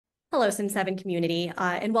Hello, Cin7 community,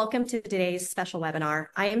 and welcome to today's special webinar.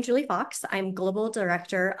 I am Julie Fox. I'm Global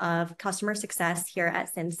Director of Customer Success here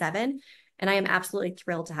at Cin7, and I am absolutely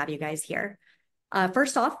thrilled to have you guys here.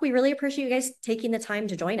 First off, we really appreciate you guys taking the time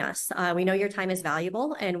to join us. We know your time is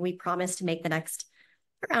valuable, and we promise to make the next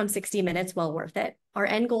around 60 minutes well worth it. Our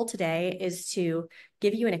end goal today is to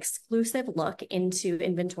give you an exclusive look into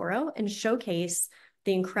Inventoro and showcase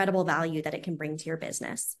the incredible value that it can bring to your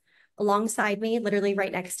business. Alongside me, literally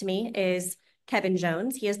right next to me, is Kevin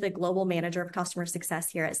Jones. He is the Global Manager of Customer Success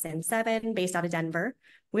here at Cin7, based out of Denver.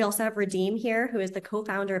 We also have Radim here, who is the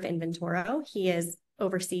co-founder of Inventoro. He is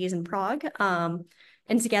overseas in Prague. And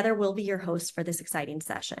together we'll be your hosts for this exciting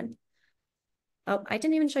session. Oh, I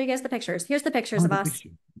didn't even show you guys the pictures. Here's the pictures of us.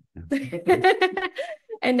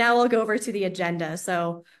 And now we'll go over to the agenda.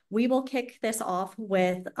 So we will kick this off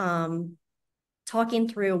with talking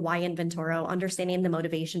through why Inventoro, understanding the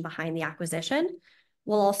motivation behind the acquisition.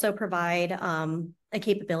 We'll also provide a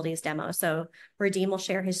capabilities demo. So Radim will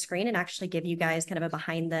share his screen and actually give you guys kind of a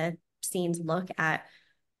behind the scenes look at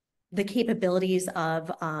the capabilities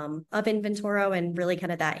of Inventoro and really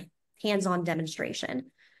kind of that hands-on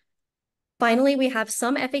demonstration. Finally, we have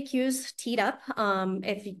some FAQs teed up.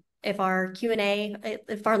 If our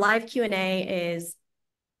live Q&A is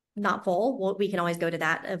not full, we can always go to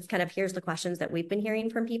that of kind of here's the questions that we've been hearing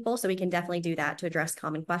from people. So we can definitely do that to address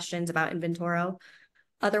common questions about Inventoro.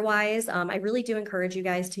 Otherwise, I really do encourage you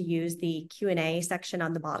guys to use the Q&A section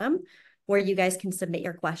on the bottom where you guys can submit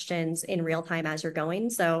your questions in real time as you're going.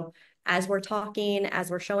 So as we're talking, as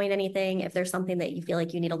we're showing anything, if there's something that you feel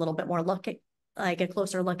like you need a little bit more look at, like a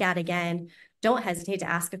closer look at again, don't hesitate to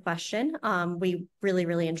ask a question. We really,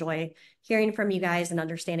 really enjoy hearing from you guys and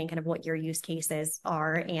understanding kind of what your use cases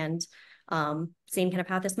are and seeing kind of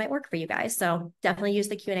how this might work for you guys. So definitely use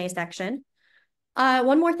the Q&A section.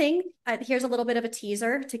 One more thing, here's a little bit of a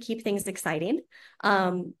teaser to keep things exciting.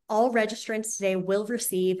 All registrants today will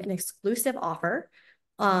receive an exclusive offer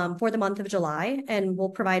for the month of July, and we'll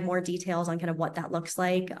provide more details on kind of what that looks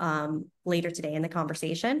like later today in the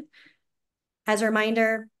conversation. As a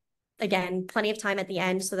reminder, again, plenty of time at the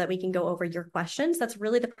end so that we can go over your questions. That's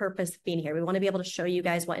really the purpose of being here. We want to be able to show you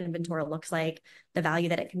guys what Inventoro looks like, the value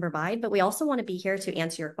that it can provide, but we also want to be here to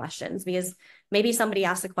answer your questions because maybe somebody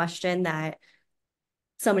asked a question that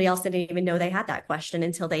somebody else didn't even know they had that question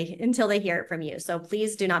until they hear it from you. So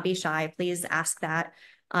please do not be shy. Please ask that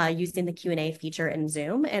using the Q&A feature in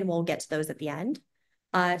Zoom, and we'll get to those at the end.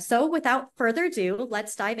 So without further ado,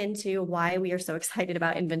 let's dive into why we are so excited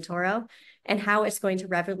about Inventoro and how it's going to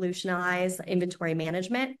revolutionize inventory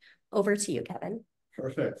management. Over to you, Kevin.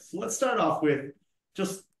 Perfect. So let's start off with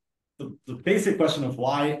just the basic question of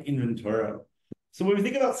why Inventoro. So when we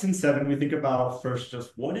think about Cin7, we think about first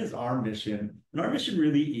just what is our mission? And our mission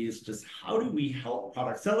really is just how do we help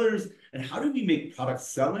product sellers and how do we make product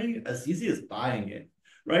selling as easy as buying it?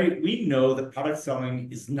 Right? We know that product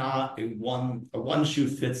selling is not a one shoe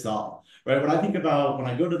fits all, right? When I think about when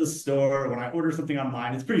I go to the store, when I order something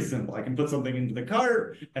online, it's pretty simple. I can put something into the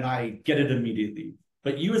cart and I get it immediately.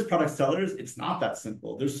 But you as product sellers, it's not that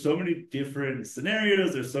simple. There's so many different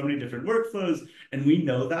scenarios, there's so many different workflows, and we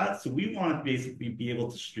know that. So we want to basically be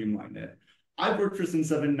able to streamline it. I've worked for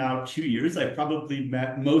Cin7 now 2 years. I've probably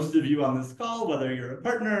met most of you on this call, whether you're a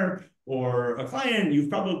partner or a client,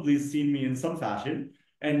 you've probably seen me in some fashion.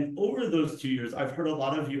 And over those 2 years, I've heard a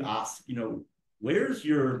lot of you ask, where's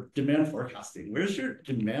your demand forecasting? Where's your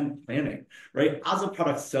demand planning, right? As a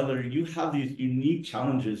product seller, you have these unique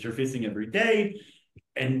challenges you're facing every day.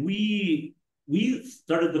 And we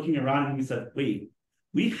started looking around and we said, wait,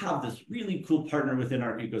 we have this really cool partner within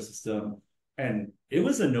our ecosystem. And it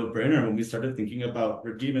was a no-brainer when we started thinking about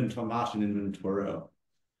Radim and Tomasz and Inventoro.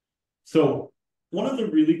 So one of the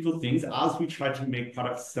really cool things as we try to make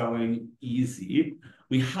product selling easy,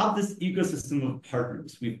 we have this ecosystem of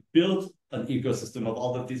partners. We've built an ecosystem of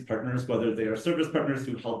all of these partners, whether they are service partners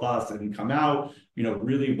who help us and come out,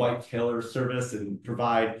 really white tailor service and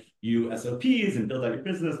provide you SOPs and build out your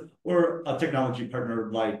business, or a technology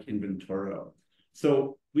partner like Inventoro.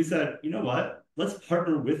 So we said, you know what, let's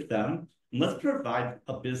partner with them and let's provide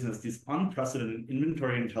a business this unprecedented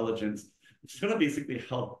inventory intelligence, which is going to basically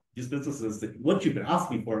help these businesses that what you've been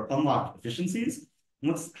asking for, unlock efficiencies,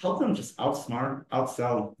 and let's help them just outsmart,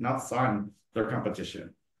 outsell, and outsign their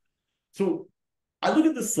competition. So I look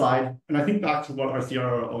at this slide and I think back to what our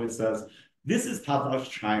CRO always says, this is Pavlov's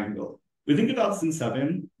triangle. We think about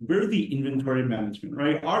Cin7, we're the inventory management,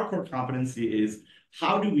 right? Our core competency is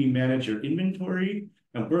how do we manage your inventory,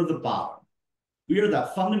 and we're the bottom. We are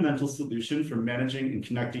that fundamental solution for managing and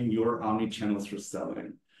connecting your omni-channels for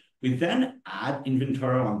selling. We then add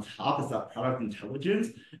Inventoro on top as that product intelligence,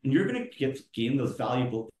 and you're going to get to gain those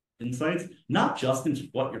valuable insights, not just into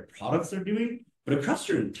what your products are doing, but across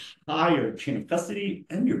your entire chain of custody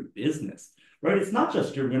and your business, right? It's not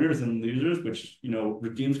just your winners and losers, which,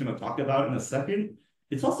 Redeem's going to talk about in a second.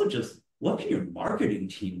 It's also just what can your marketing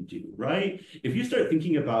team do, right? If you start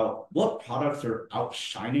thinking about what products are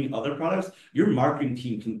outshining other products, your marketing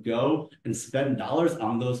team can go and spend dollars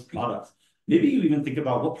on those products. Maybe you even think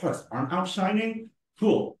about what products aren't outshining.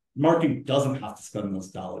 Cool. Marketing doesn't have to spend those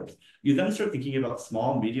dollars. You then start thinking about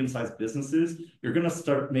small, medium-sized businesses. You're going to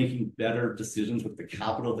start making better decisions with the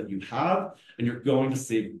capital that you have, and you're going to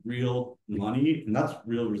save real money, and that's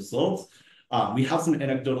real results. We have some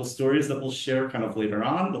anecdotal stories that we'll share kind of later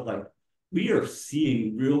on, but like we are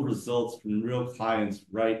seeing real results from real clients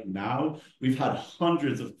right now. We've had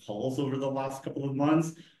hundreds of calls over the last couple of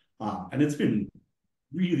months, and it's been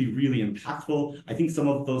really, really impactful. I think some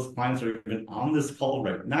of those clients are even on this call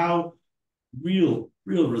right now. Real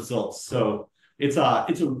results. So it's a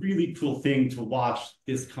really cool thing to watch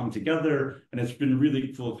this come together, and it's been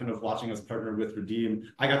really cool kind of watching us partner with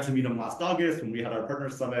Redeem. I got to meet him last August when we had our partner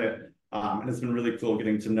summit, and it's been really cool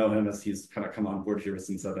getting to know him as he's kind of come on board here with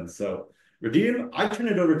Cin7. So Redeem, I turn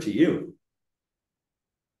it over to you.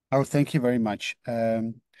 Oh, thank you very much.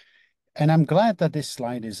 And I'm glad that this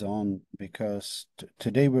slide is on because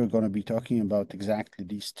today we're going to be talking about exactly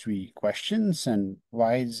these three questions and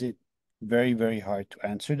why is it very, very hard to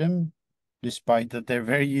answer them, despite that they're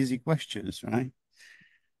very easy questions, right?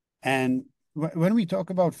 And when we talk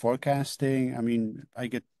about forecasting, I mean, I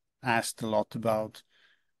get asked a lot about,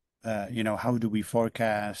 how do we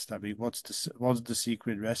forecast? I mean, what's the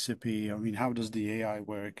secret recipe? I mean, how does the AI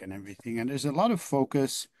work and everything? And there's a lot of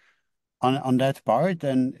focus on that part,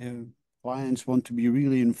 and clients want to be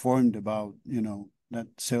really informed about, that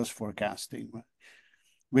sales forecasting,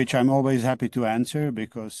 which I'm always happy to answer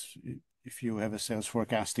because if you have a sales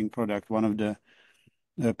forecasting product, one of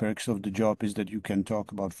the perks of the job is that you can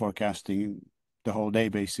talk about forecasting the whole day,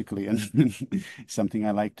 basically, and something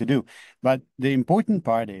I like to do. But the important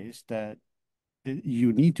part is that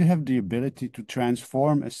you need to have the ability to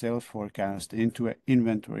transform a sales forecast into an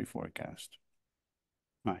inventory forecast.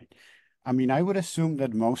 Right. I mean, I would assume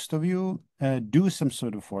that most of you do some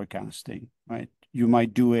sort of forecasting, right? You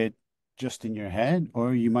might do it just in your head,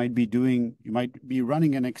 or you might be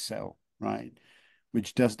running an Excel, right?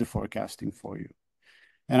 Which does the forecasting for you.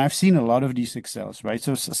 And I've seen a lot of these Excels, right?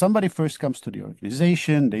 So somebody first comes to the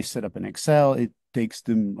organization, they set up an Excel, it takes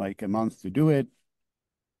them like a month to do it,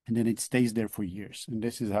 and then it stays there for years. And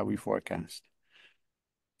this is how we forecast.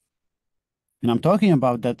 And I'm talking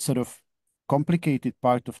about that sort of complicated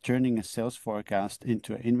part of turning a sales forecast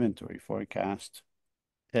into an inventory forecast.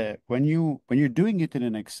 When you're doing it in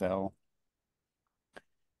an Excel,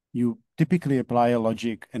 you typically apply a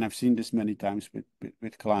logic, and I've seen this many times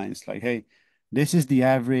with clients, like, hey, this is the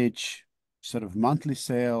average sort of monthly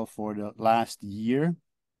sale for the last year,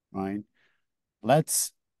 right?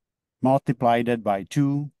 Let's multiply that by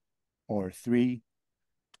 2 or 3,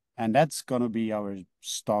 and that's going to be our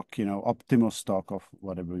stock, optimal stock of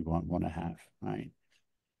whatever we want to have, right?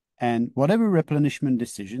 And whatever replenishment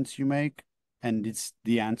decisions you make, and it's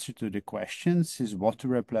the answer to the questions is what to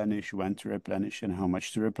replenish, when to replenish, and how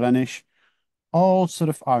much to replenish, all sort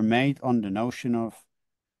of are made on the notion of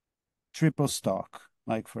triple stock,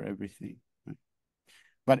 like for everything. Right?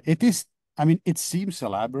 But it is, I mean, it seems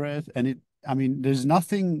elaborate, and there's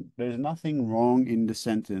nothing wrong in the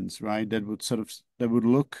sentence, right? That would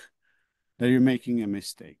look that you're making a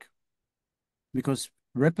mistake. Because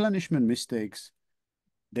replenishment mistakes,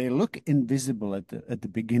 they look invisible at the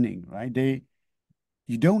beginning, right?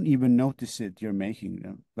 You don't even notice it, you're making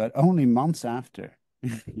them, but only months after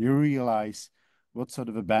you realize what sort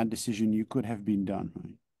of a bad decision you could have been done,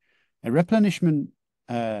 right? A replenishment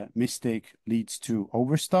mistake leads to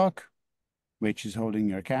overstock, which is holding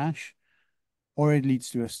your cash, or it leads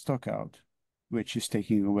to a stock out, which is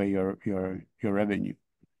taking away your revenue.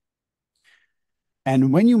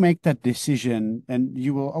 And when you make that decision, and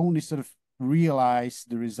you will only sort of realize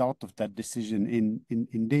the result of that decision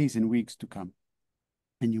in days and weeks to come.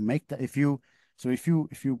 And you make that if you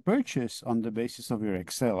purchase on the basis of your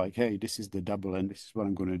Excel, like, hey, this is the double and this is what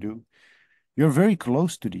I'm going to do, you're very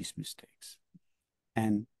close to these mistakes.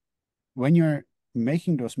 And when you're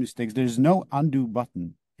making those mistakes, there's no undo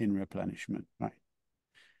button in replenishment, right?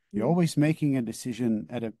 You're always making a decision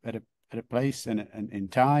at a place and in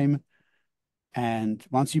time. And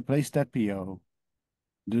once you place that PO,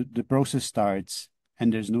 the process starts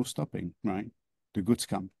and there's no stopping, right? The goods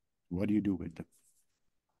come. What do you do with them?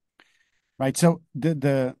 Right. So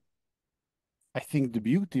I think the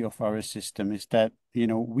beauty of our system is that,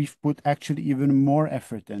 we've put actually even more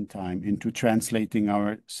effort and time into translating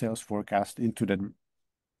our sales forecast into that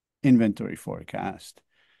inventory forecast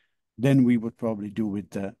than we would probably do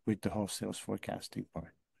with the whole sales forecasting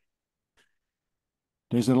part.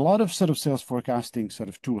 There's a lot of sort of sales forecasting sort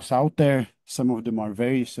of tools out there. Some of them are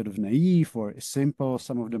very sort of naive or simple.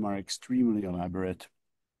 Some of them are extremely elaborate,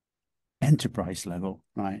 enterprise level,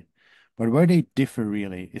 right? But where they differ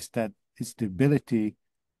really is that it's the ability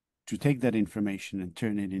to take that information and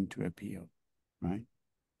turn it into a PO, right?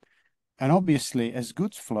 And obviously, as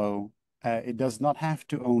goods flow, it does not have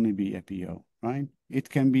to only be a PO, right? It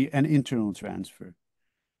can be an internal transfer.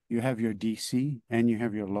 You have your DC and you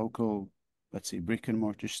have your local, let's say, brick and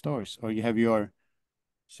mortar stores, or you have your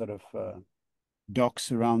sort of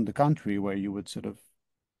docks around the country where you would sort of,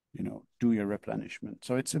 do your replenishment.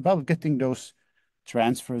 So it's about getting those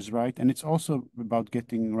transfers right. And it's also about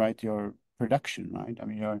getting right your production, right? I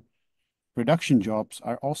mean, your production jobs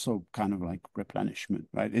are also kind of like replenishment,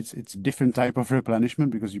 right? It's a different type of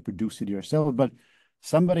replenishment because you produce it yourself, but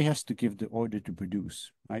somebody has to give the order to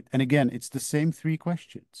produce, right? And again, it's the same three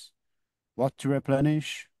questions: what to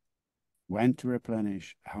replenish, when to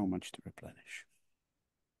replenish, how much to replenish,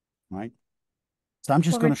 right? So I'm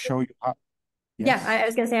just Well, going to Richard, show you how, yeah, yes, I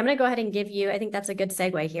was going to say, I'm going to go ahead and give you, I think that's a good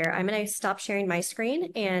segue here. I'm going to stop sharing my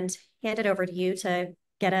screen and hand it over to you to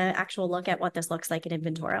get an actual look at what this looks like in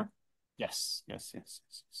Inventoro. yes, yes, yes,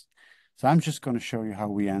 yes, yes. So I'm just going to show you how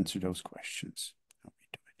we answer those questions. How we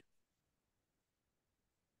do it.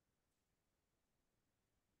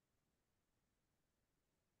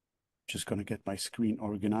 Just going to get my screen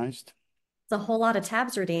organized. It's a whole lot of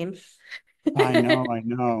tabs, Redeem. I know, I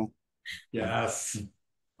know. Yes.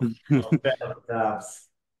 Tabs.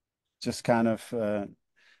 Just kind of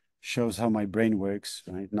shows how my brain works,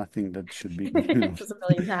 right? Nothing that should be, Just a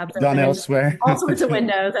million tabs done open and elsewhere. all sorts of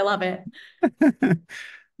windows. I love it.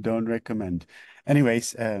 Don't recommend.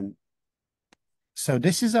 Anyways, so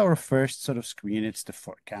this is our first sort of screen. It's the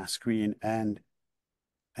forecast screen, and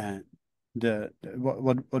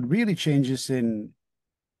what really changes in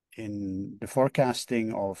the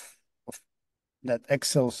forecasting of that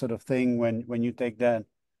Excel sort of thing when you take that,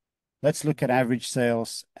 let's look at average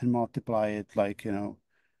sales and multiply it like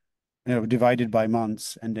divided by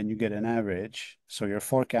months, and then you get an average. So your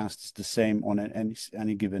forecast is the same on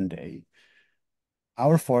any given day.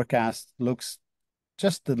 Our forecast looks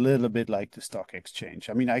just a little bit like the stock exchange.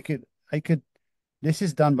 I mean, I could. This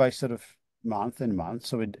is done by sort of month and month,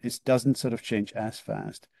 so it doesn't sort of change as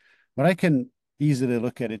fast. But I can easily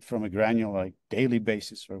look at it from a granular, like daily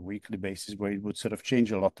basis or weekly basis, where it would sort of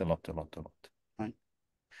change a lot, a lot, a lot, a lot, right?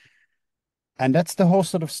 And that's the whole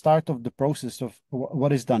sort of start of the process of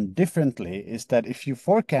what is done differently is that if you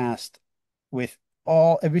forecast with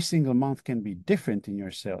every single month can be different in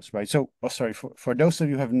your sales, right? So, sorry, for those of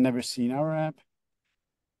you who have never seen our app,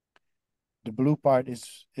 the blue part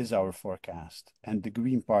is our forecast, and the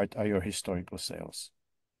green part are your historical sales,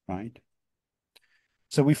 right?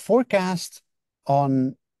 So we forecast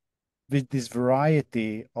on with this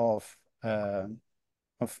variety of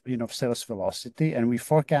sales velocity, and we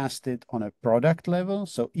forecast it on a product level.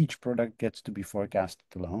 So each product gets to be forecasted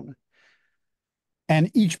alone, and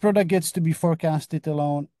each product gets to be forecasted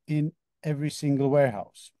alone in every single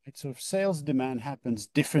warehouse. Right? So sales demand happens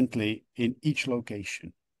differently in each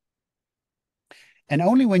location. And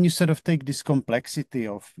only when you sort of take this complexity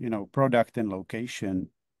of, product and location,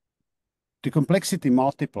 the complexity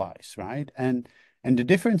multiplies, right? And the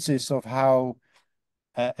differences of how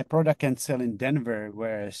a product can sell in Denver,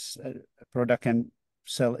 whereas a product can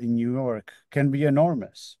sell in New York, can be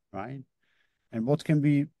enormous, right? And what can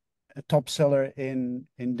be a top seller in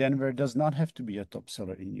Denver does not have to be a top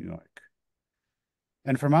seller in New York.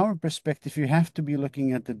 And from our perspective, you have to be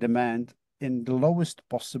looking at the demand in the lowest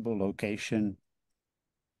possible location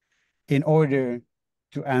in order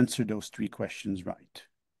to answer those three questions right.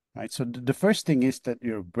 Right. So the first thing is that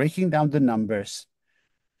you're breaking down the numbers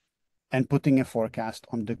and putting a forecast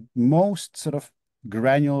on the most sort of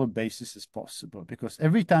granular basis as possible. Because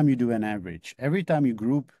every time you do an average, every time you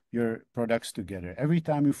group your products together, every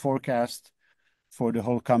time you forecast for the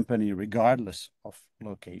whole company, regardless of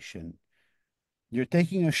location, you're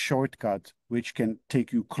taking a shortcut which can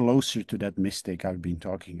take you closer to that mistake I've been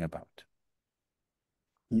talking about.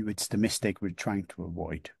 It's the mistake we're trying to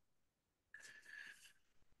avoid.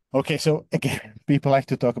 Okay, so again, people like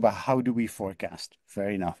to talk about how do we forecast? Fair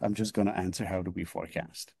enough. I'm just going to answer how do we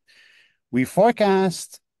forecast. We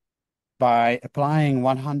forecast by applying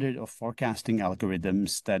 100 of forecasting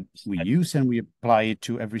algorithms that we use, and we apply it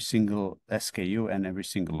to every single SKU and every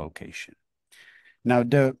single location. Now,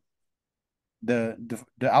 the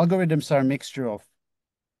algorithms are a mixture of,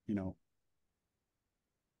 you know,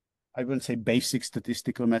 I wouldn't say basic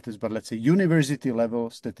statistical methods, but let's say university level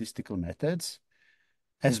statistical methods,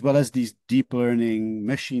 as well as these deep learning,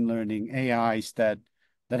 machine learning AIs that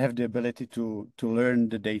have the ability to learn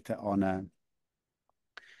the data on an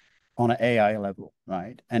AI level,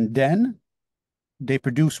 right? And then they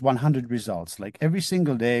produce 100 results. Like every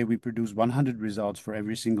single day, we produce 100 results for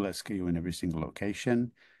every single SKU in every single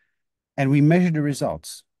location, and we measure the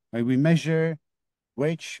results. Right? We measure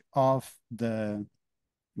which of the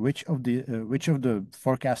which of the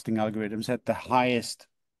forecasting algorithms had the highest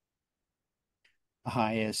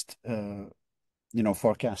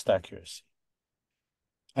forecast accuracy.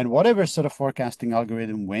 And whatever sort of forecasting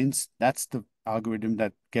algorithm wins, that's the algorithm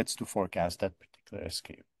that gets to forecast that particular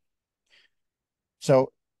SKU.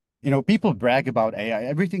 So, people brag about AI.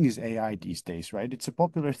 Everything is AI these days, right? It's a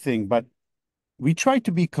popular thing, but we try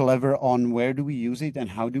to be clever on where do we use it and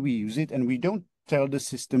how do we use it. And we don't tell the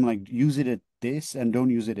system like use it at this and don't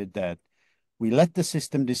use it at that. We let the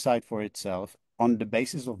system decide for itself on the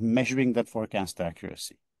basis of measuring that forecast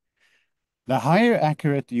accuracy. The higher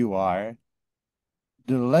accurate you are,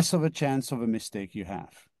 the less of a chance of a mistake you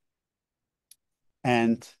have.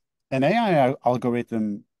 And an AI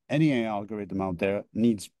algorithm, any AI algorithm out there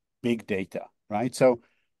needs big data, right? So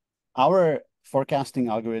our forecasting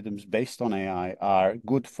algorithms based on AI are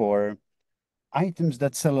good for items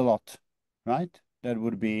that sell a lot, right? That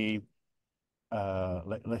would be,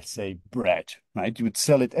 let's say bread, right? You would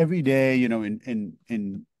sell it every day,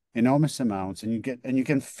 in enormous amounts, and you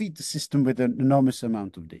can feed the system with an enormous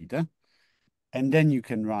amount of data, and then you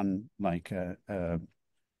can run like an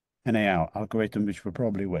AI algorithm, which will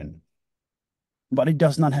probably win. But it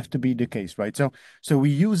does not have to be the case, right? So we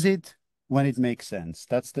use it when it makes sense.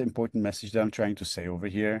 That's the important message that I'm trying to say over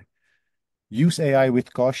here. Use AI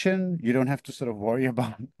with caution. You don't have to sort of worry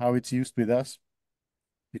about how it's used with us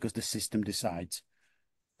because the system decides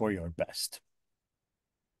for your best.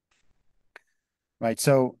 Right.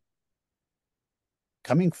 So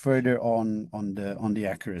coming further on the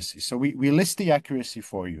accuracy. So we list the accuracy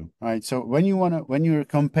for you, right? So when you're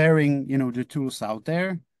comparing, the tools out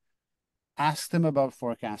there, ask them about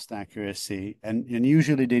forecast accuracy, and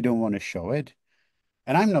usually they don't want to show it.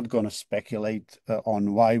 And I'm not going to speculate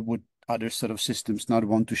on why would other sort of systems not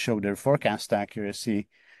want to show their forecast accuracy,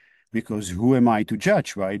 because who am I to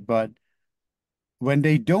judge, right? But when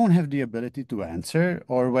they don't have the ability to answer,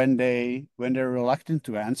 or when they're reluctant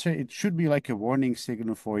to answer, it should be like a warning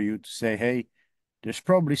signal for you to say, hey, there's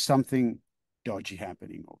probably something dodgy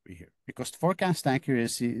happening over here, because forecast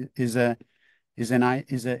accuracy is a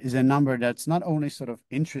number that's not only sort of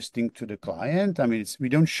interesting to the client. I mean, we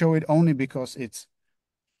don't show it only because it's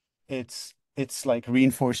like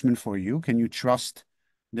reinforcement for you. Can you trust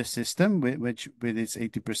the system with its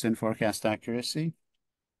 80% forecast accuracy?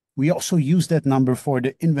 We also use that number for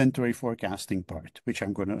the inventory forecasting part, which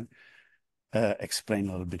I'm going to explain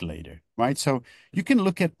a little bit later, right? So you can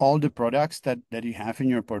look at all the products that you have in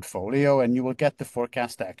your portfolio, and you will get the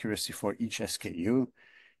forecast accuracy for each SKU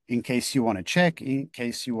in case you want to check, in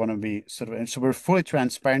case you want to be and so we're fully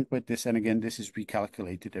transparent with this. And again, this is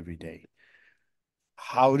recalculated every day.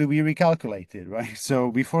 How do we recalculate it, right? So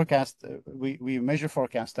we measure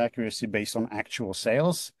forecast accuracy based on actual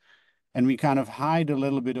sales, and we kind of hide a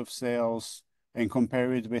little bit of sales and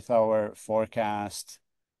compare it with our forecast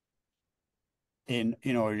in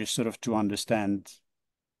order sort of to understand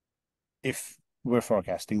if we're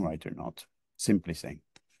forecasting right or not, simply saying.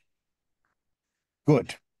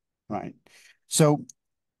 Good, right? So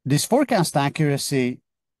this forecast accuracy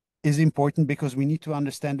is important because we need to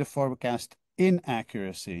understand the forecast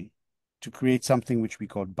inaccuracy to create something which we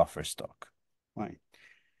call buffer stock, right?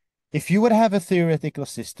 If you would have a theoretical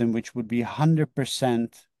system which would be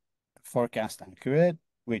 100% forecast accurate,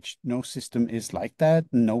 which no system is like that,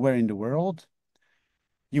 nowhere in the world,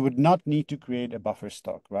 you would not need to create a buffer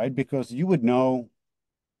stock, right? Because you would know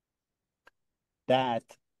that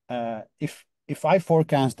if I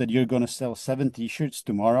forecast that you're going to sell 7 t-shirts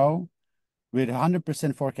tomorrow, with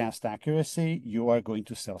 100% forecast accuracy, you are going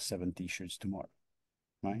to sell 7 t-shirts tomorrow,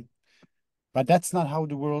 right? But that's not how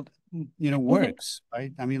the world, works,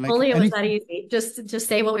 right? I mean, like Only it was that anything. easy. Just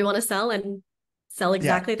say what we want to sell and sell Yeah,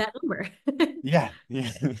 exactly that number. yeah.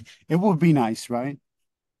 It would be nice, right?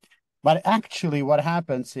 But actually, what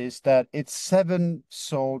happens is that it's 7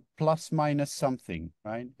 sold plus minus something,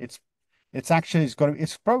 right? It's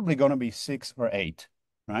probably gonna be 6 or 8,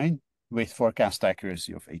 right? With forecast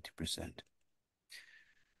accuracy of 80%.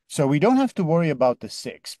 So we don't have to worry about the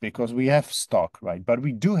 6 because we have stock, right? But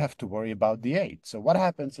we do have to worry about the 8. So what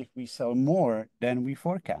happens if we sell more than we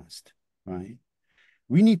forecast? right?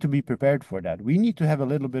 We need to be prepared for that. We need to have a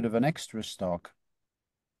little bit of an extra stock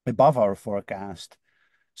above our forecast.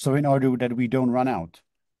 So in order that we don't run out.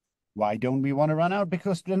 Why don't we want to run out?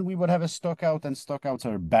 Because then we would have a stock out, and stock outs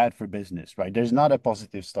are bad for business, right? There's not a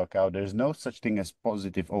positive stock out. There's no such thing as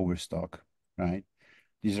positive overstock, right?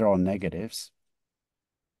 These are all negatives.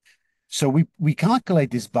 So we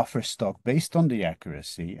calculate this buffer stock based on the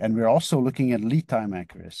accuracy, and we're also looking at lead time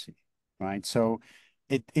accuracy, right? So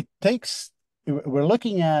it takes, we're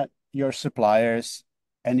looking at your suppliers,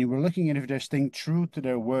 and we're looking at if they're staying true to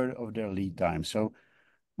their word of their lead time. So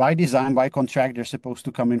by design, by contract, they're supposed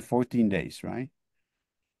to come in 14 days, right?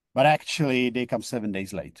 But actually, they come 7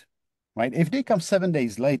 days late, right? If they come 7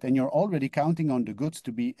 days late and you're already counting on the goods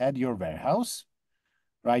to be at your warehouse,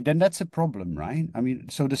 right, then that's a problem, right? I mean,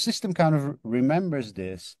 so the system kind of remembers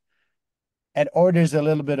this and orders a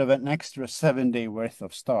little bit of an extra 7 day worth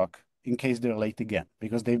of stock in case they're late again,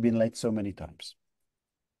 because they've been late so many times.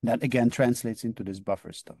 That again translates into this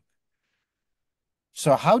buffer stock.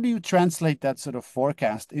 So how do you translate that sort of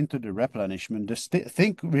forecast into the replenishment? The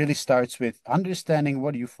thing really starts with understanding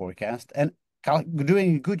what you forecast and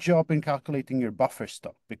doing a good job in calculating your buffer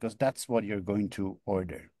stock, because that's what you're going to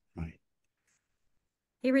order, right?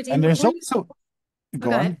 Hey, Radim, And there's before you also, go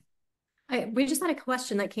go ahead. on. We just had a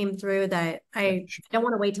question that came through that Yeah, I sure. don't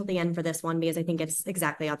want to wait till the end for this one because I think it's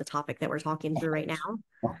exactly on the topic that we're talking Of through right course,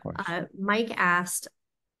 now. of course. Mike asked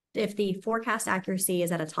if the forecast accuracy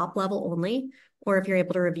is at a top level only, or if you're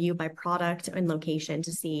able to review by product and location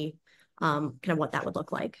to see kind of what that would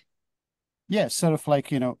look like. Yeah, sort of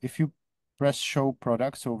like, if you press show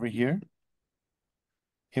products over here,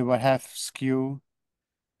 it will have SKU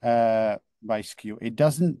by SKU. It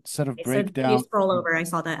doesn't sort of Okay, so break if you down. scroll over, I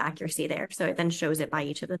saw the accuracy there. So it then shows it by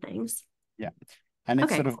each of the things. Yeah. And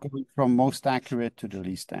it's Okay, sort of going from most accurate to the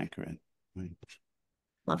least accurate. Right.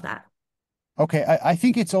 love that. Okay, I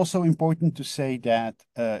think it's also important to say that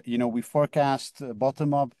we forecast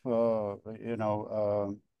bottom up,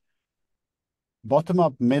 bottom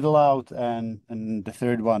up, middle out, and the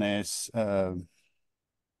third one is from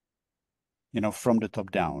the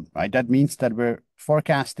top down, right? That means that we're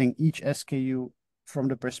forecasting each SKU from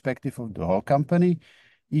the perspective of the whole company,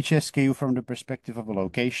 each SKU from the perspective of a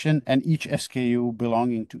location, and each SKU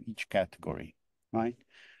belonging to each category, right?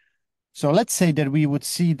 So let's say that we would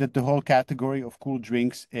see that the whole category of cool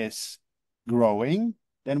drinks is growing,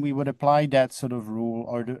 then we would apply that sort of rule,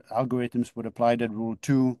 or the algorithms would apply that rule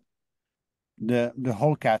to the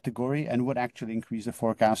whole category and would actually increase the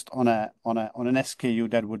forecast on an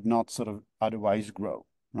SKU that would not sort of otherwise grow,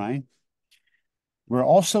 right? We're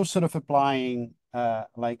also sort of applying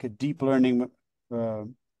like a deep learning uh,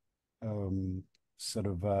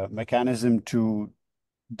 mechanism to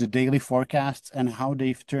the daily forecasts and how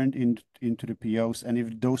they've turned into the POs and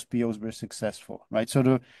if those POs were successful, right?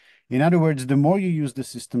 So in other words, the more you use the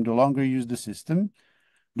system, the longer you use the system,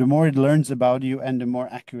 the more it learns about you and the more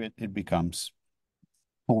accurate it becomes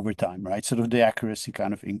over time, right? Sort of the accuracy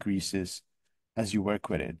kind of increases as you work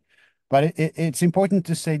with it. But it's important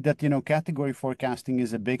to say that, category forecasting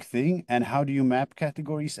is a big thing. And how do you map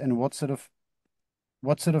categories and what sort of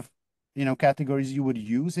categories you would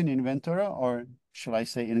use in Inventoro, or shall I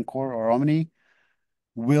say in Core or Omni,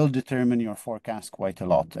 will determine your forecast quite a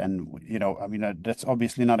lot. And, I mean, that's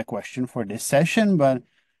obviously not a question for this session, but,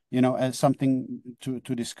 as something to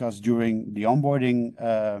discuss during the onboarding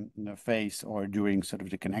phase or during sort of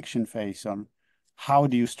the connection phase on how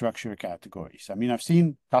do you structure categories. I mean, I've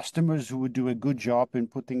seen customers who would do a good job in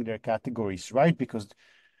putting their categories right, because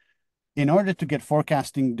in order to get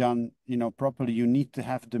forecasting done, properly, you need to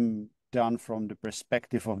have them done from the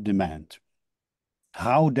perspective of demand.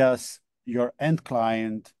 How does your end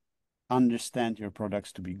client understand your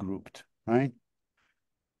products to be grouped, right?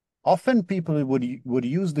 Often people would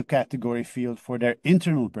use the category field for their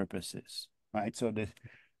internal purposes, right? So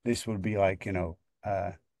this would be like,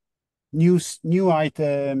 new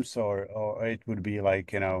items, or it would be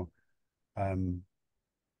like, um,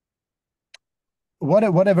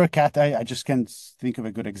 whatever I just can't think of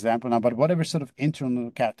a good example now, but whatever sort of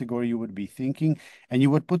internal category you would be thinking, and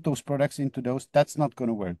you would put those products into those, that's not going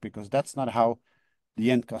to work because that's not how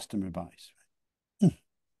the end customer buys.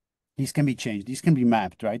 These can be changed. These can be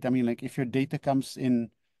mapped, right? I mean, like if your data comes in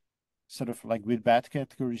sort of like with bad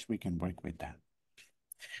categories, we can work with that.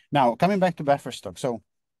 Now, coming back to buffer stock. So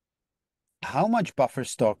how much buffer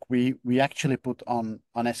stock we actually put on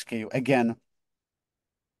SKU? Again,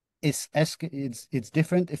 it's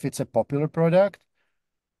different if it's a popular product,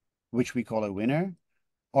 which we call a winner,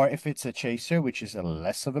 or if it's a chaser, which is a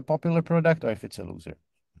less of a popular product, or if it's a loser.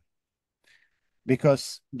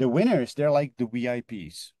 because the winners, they're like the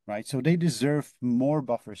VIPs, right? So they deserve more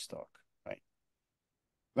buffer stock, right?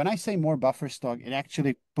 When I say more buffer stock, it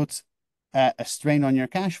actually puts a strain on your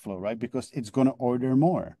cash flow, right? Because it's going to order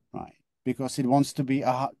more, right? Because it wants to be,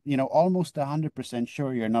 almost 100%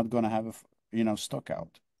 sure you're not going to have stock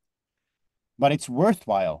out. But it's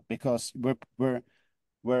worthwhile because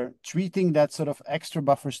we're treating that sort of extra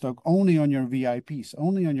buffer stock only on your VIPs,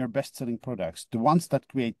 only on your best-selling products, the ones that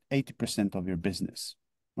create 80% of your business,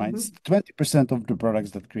 right? It's 20% of the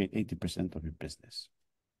products that create 80% of your business.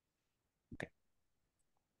 Okay.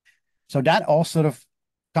 So that all sort of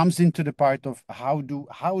comes into the part of how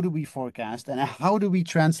do we forecast and how do we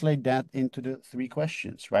translate that into the three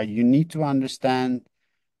questions, right? You need to understand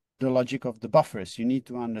the logic of the buffers. You need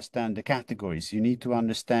to understand the categories. You need to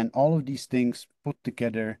understand all of these things put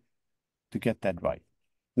together to get that right.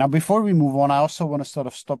 Now, before we move on, I also want to sort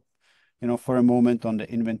of stop, for a moment on the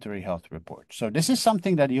inventory health report. So this is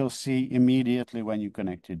something that you'll see immediately when you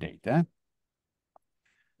connect your data.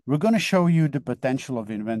 We're going to show you the potential of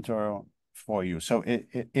Inventoro for you. So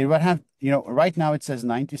it would have, right now it says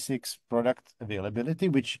 96 product availability,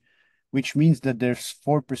 which means that there's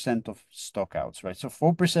 4% of stockouts, right? So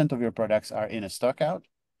 4% of your products are in a stockout.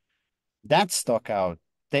 That stockout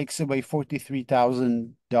takes away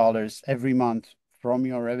 $43,000 every month from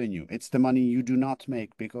your revenue. It's the money you do not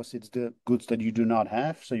make because it's the goods that you do not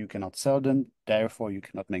have, so you cannot sell them. Therefore, you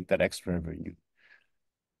cannot make that extra revenue.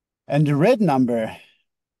 And the red number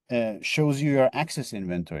shows you your excess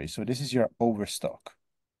inventory. So this is your overstock.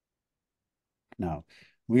 Now,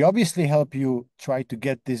 we obviously help you try to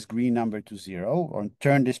get this green number to zero or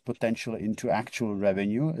turn this potential into actual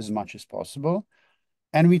revenue as much as possible.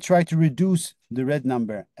 And we try to reduce the red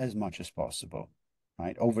number as much as possible,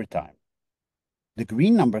 right, over time. The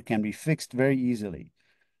green number can be fixed very easily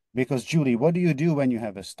because, Julie, what do you do when you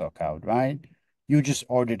have a stock out, right? You just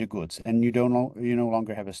order the goods and you no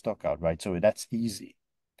longer have a stock out, right? So that's easy.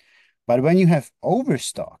 But when you have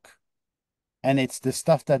overstock and it's the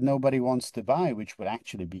stuff that nobody wants to buy, which would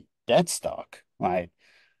actually be dead stock, right?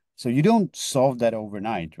 So you don't solve that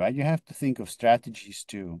overnight, right? You have to think of strategies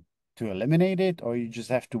to eliminate it, or you just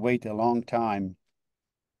have to wait a long time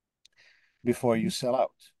before you sell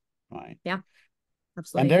out, right? Yeah,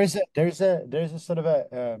 And absolutely. there's a sort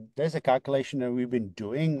of there's a calculation that we've been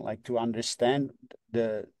doing, like to understand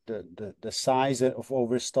the size of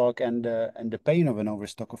overstock and the pain of an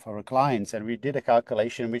overstock of our clients. And we did a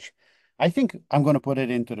calculation which I think I'm going to put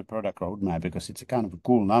it into the product roadmap because it's a kind of a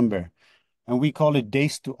cool number, and we call it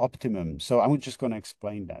days to optimum. So I'm just going to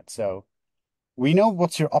explain that. So we know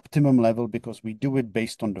what's your optimum level because we do it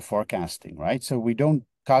based on the forecasting, right? So we don't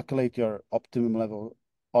calculate your optimum level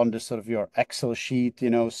on the sort of your Excel sheet,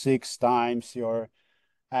 6 times your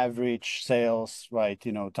average sales, right?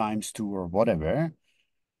 Times 2 or whatever.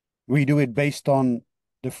 We do it based on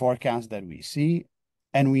the forecast that we see,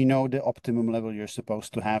 and we know the optimum level you're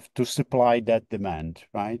supposed to have to supply that demand,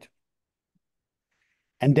 right?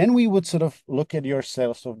 And then we would sort of look at your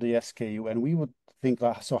sales of the SKU and we would think,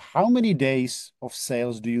 so how many days of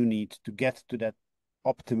sales do you need to get to that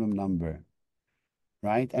optimum number?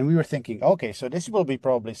 Right. And we were thinking, okay, so this will be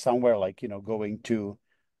probably somewhere like, going to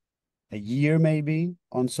a year maybe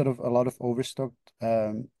on sort of a lot of overstocked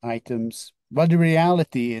items. But the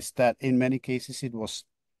reality is that in many cases it was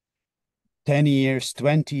 10 years,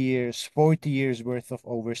 20 years, 40 years worth of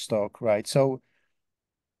overstock, right? So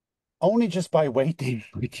only just by waiting,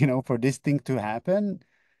 for this thing to happen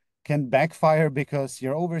can backfire because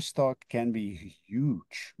your overstock can be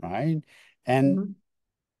huge, right? And Mhm.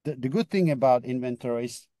 the good thing about inventory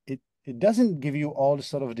is it doesn't give you all the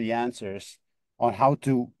sort of the answers on how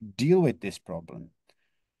to deal with this problem,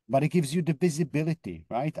 but it gives you the visibility,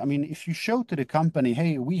 right? I mean, if you show to the company,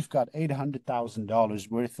 hey, we've got $800,000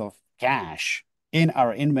 worth of cash in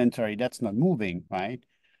our inventory that's not moving, right?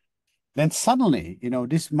 Then suddenly,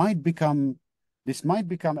 this might become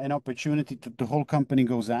an opportunity that the whole company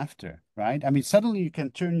goes after, right? I mean, suddenly you can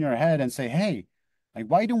turn your head and say, hey, like,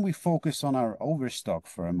 why don't we focus on our overstock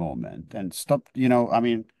for a moment and stop,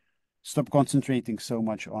 stop concentrating so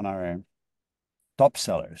much on our top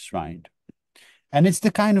sellers, right? And it's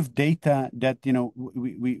the kind of data that,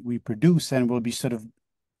 we produce and will be sort of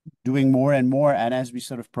doing more and more. And as we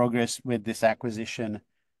sort of progress with this acquisition,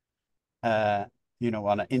 uh,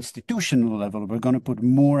 on an institutional level, we're going to put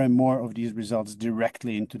more and more of these results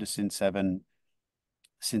directly into the Cin7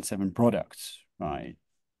 products, right?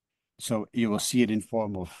 So you will see it in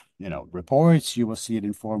form of, reports. You will see it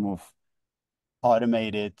in form of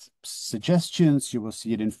automated suggestions. You will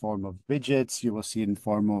see it in form of widgets. You will see it in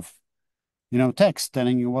form of, text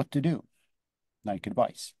telling you what to do, like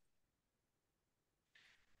advice.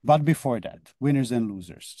 But before that, winners and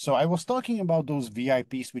losers. So I was talking about those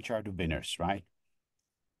VIPs, which are the winners, right?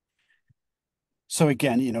 So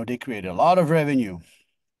again, they create a lot of revenue.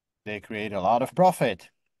 They create a lot of profit.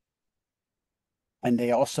 And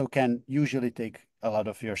they also can usually take a lot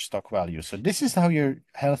of your stock value. So this is how your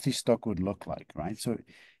healthy stock would look like, right? So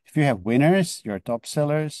if you have winners, your top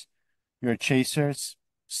sellers, your chasers,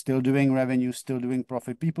 still doing revenue, still doing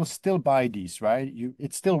profit, people still buy these, right?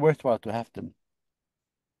 It's still worthwhile to have them.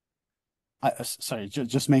 Sorry,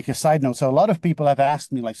 just make a side note. So a lot of people have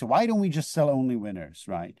asked me, like, so why don't we just sell only winners,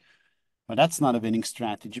 right? Well, that's not a winning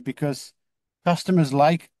strategy because customers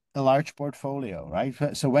like a large portfolio, right?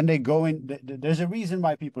 So when they go in, there's a reason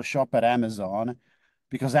why people shop at Amazon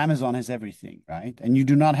because Amazon has everything, right? And you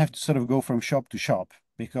do not have to sort of go from shop to shop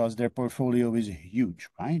because their portfolio is huge,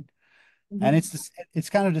 right? And Mhm. it's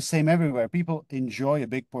kind of the same everywhere. People enjoy a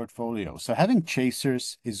big portfolio. So having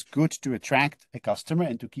chasers is good to attract a customer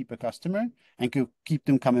and to keep a customer and to keep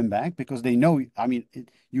them coming back because they know, I mean,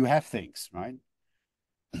 you have things, right?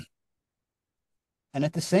 And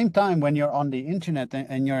at the same time, when you're on the internet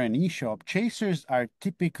and you're an e-shop, chasers are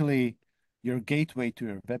typically your gateway to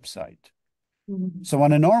your website. Mhm. So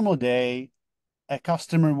on a normal day, a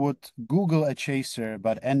customer would Google a chaser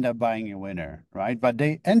but end up buying a winner, right? But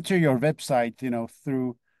they enter your website,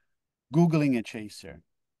 through Googling a chaser,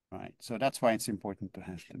 right? So that's why it's important to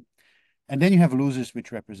have them. And then you have losers,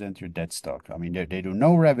 which represent your dead stock. I mean, they do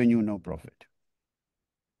no revenue, no profit.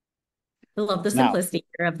 I love the Now, simplicity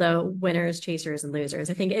here of the winners, chasers, and losers.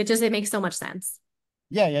 I think it makes so much sense.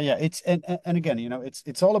 yeah. It's and again,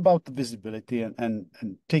 it's all about the visibility and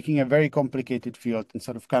taking a very complicated field and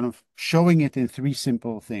sort of kind of showing it in three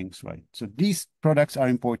simple things, right? So these products are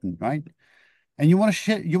important, right? And you want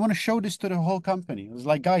to show this to the whole company. It's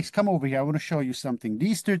like, guys, come over here. I want to show you something.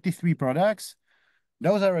 These 33 products,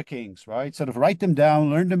 those are our kings, right? Sort of write them down,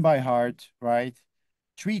 learn them by heart, right?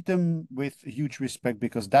 Treat them with huge respect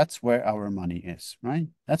because that's where our money is, right?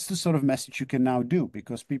 That's the sort of message you can now do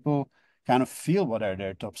because people kind of feel what are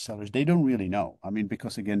their top sellers. They don't really know. I mean,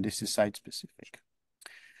 because again, this is site specific.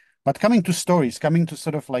 But coming to stories, coming to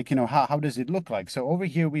sort of like, how does it look like? So over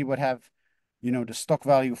here, we would have, the stock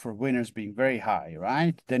value for winners being very high,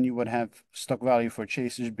 right? Then you would have stock value for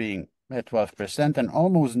chasers being at 12% and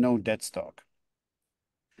almost no dead stock.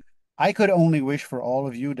 I could only wish for all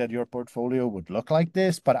of you that your portfolio would look like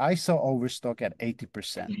this, but I saw overstock at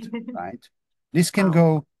 80%, right? This can Wow.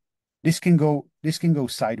 go, this can go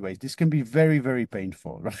sideways. This can be very, very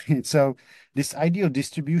painful, right? So this ideal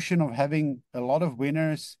distribution of having a lot of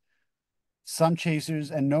winners, some chasers,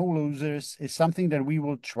 and no losers is something that we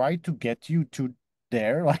will try to get you to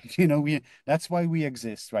there. Like, that's why we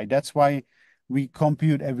exist, right? That's why we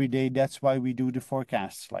compute every day. That's why we do the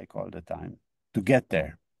forecasts like all the time to get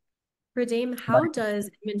there. Radim, But how does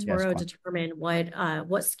yes, Inventoro go on. determine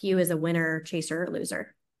what SKU is a winner, chaser, or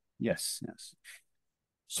loser? Yes.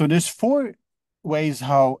 So there's four ways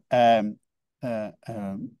how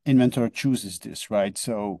Inventor chooses this, right?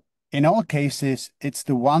 So in all cases, it's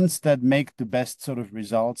the ones that make the best sort of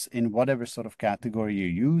results in whatever sort of category you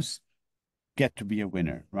use get to be a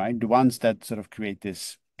winner, right? The ones that sort of create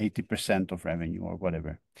this 80% of revenue or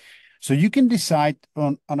whatever. So you can decide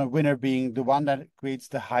on a winner being the one that creates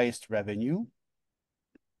the highest revenue,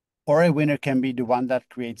 or a winner can be the one that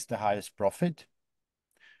creates the highest profit,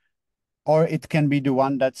 or it can be the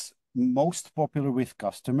one that's most popular with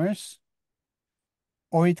customers,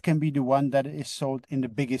 or it can be the one that is sold in the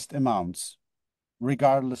biggest amounts,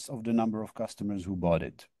 regardless of the number of customers who bought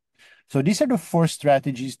it. So these are the four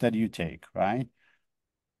strategies that you take, right?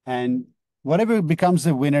 And whatever becomes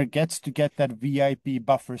a winner gets to get that VIP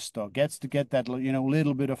buffer stock, gets to get that,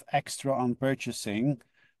 little bit of extra on purchasing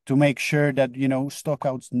to make sure that,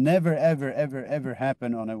 stockouts never, ever, ever, ever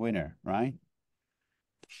happen on a winner, right?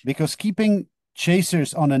 Because keeping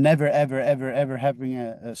chasers on a never, ever, ever, ever having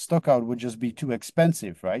a stock out would just be too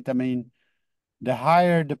expensive, right? I mean, the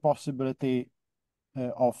higher the possibility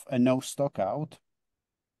of a no stock out,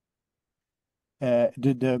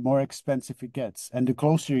 the more expensive it gets. And the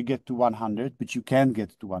closer you get to 100, but you can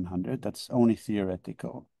get to 100, that's only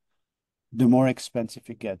theoretical, the more expensive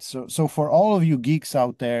it gets. So for all of you geeks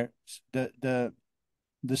out there, the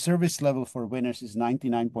service level for winners is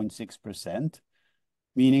 99.6%,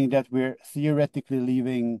 meaning that we're theoretically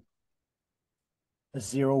leaving a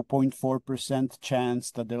 0.4%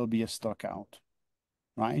 chance that there'll be a stock out,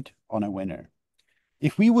 right, on a winner.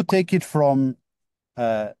 If we would take it from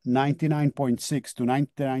 99.6 to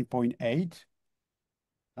 99.8,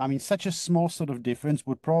 I mean, such a small sort of difference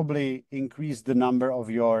would probably increase the number of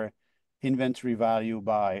your inventory value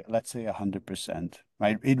by, let's say, 100%,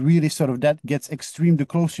 right? It really sort of, that gets extreme the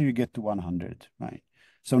closer you get to 100, right?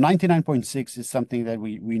 So 99.6 is something that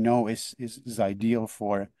we know is ideal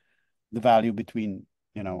for the value between,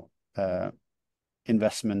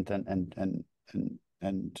 investment and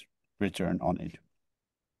return on it.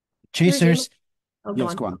 Chasers, Oh, go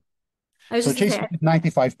yes, on. go on. I was So just gonna chasers say, is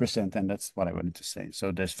 95%, and that's what I wanted to say.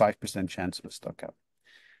 So there's 5% chance of a stock up.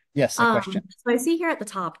 Yes, a question. so I see here at the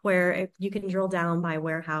top where you can drill down by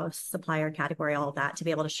warehouse, supplier category, all of that to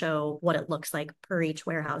be able to show what it looks like per each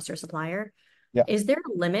warehouse or supplier. Yeah. Is there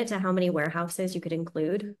a limit to how many warehouses you could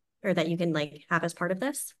include or that you can like have as part of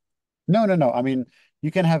this? No. I mean,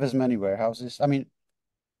 you can have as many warehouses. I mean,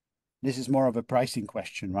 this is more of a pricing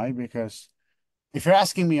question, right? Because if you're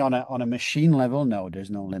asking me on a machine level, no,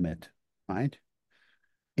 there's no limit, right?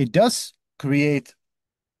 It does create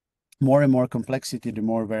more and more complexity the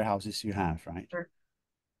more warehouses you have, right? Sure.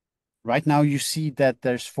 Right now, you see that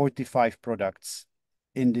there's 45 products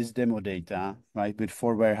in this demo data, right, with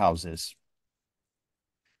 4 warehouses.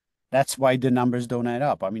 That's why the numbers don't add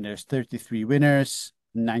up. I mean, there's 33 winners,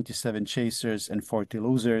 97 chasers, and 40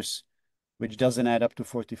 losers, which doesn't add up to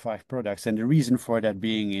 45 products. And the reason for that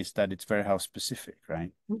being is that it's warehouse specific,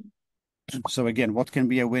 right? So again, what can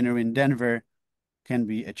be a winner in Denver can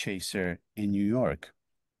be a chaser in New York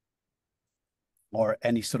or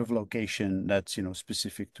any sort of location that's,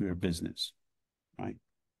 specific to your business, right?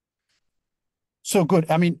 So good.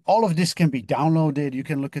 I mean, all of this can be downloaded. You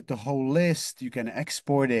can look at the whole list. You can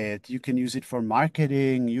export it. You can use it for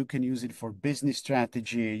marketing. You can use it for business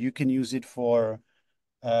strategy. You can use it for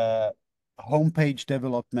homepage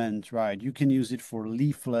development, right? You can use it for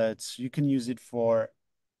leaflets. You can use it for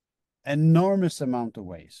enormous amount of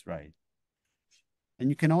ways, right? And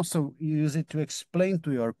you can also use it to explain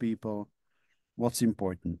to your people what's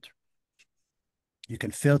important. You can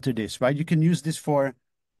filter this, right? You can use this for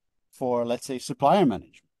let's say supplier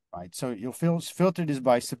management, right? So you'll filter this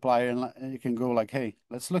by supplier, and you can go like, hey,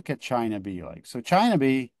 let's look at China B. Like, so China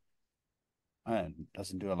B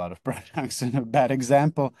doesn't do a lot of products, and a bad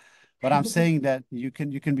example, but I'm saying that you can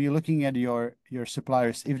be looking at your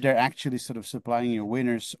suppliers if they're actually sort of supplying your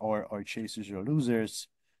winners or chasers or losers,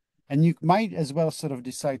 and you might as well sort of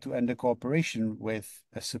decide to end a cooperation with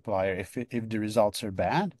a supplier if the results are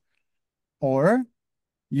bad, or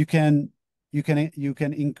you can make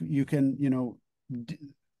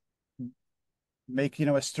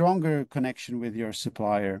a stronger connection with your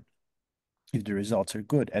supplier if the results are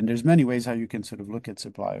good. And there's many ways how you can sort of look at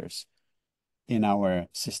suppliers in our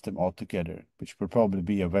system altogether, which will probably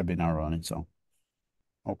be a webinar on its own.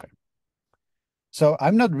 Okay. So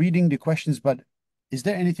I'm not reading the questions, but is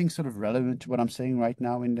there anything sort of relevant to what I'm saying right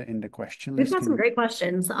now in the question We've list? got some great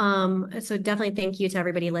questions. So definitely thank you to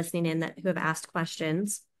everybody listening in who have asked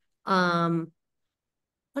questions. Let's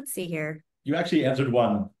see here. You actually answered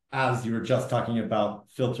one as you were just talking about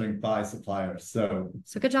filtering by suppliers. So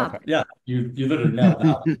good job. Okay. yeah, you literally nailed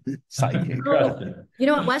that. Psychic. You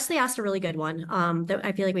know what? Wesley asked a really good one. That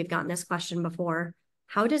I feel like we've gotten this question before.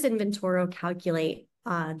 How does Inventoro calculate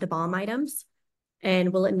the BOM items?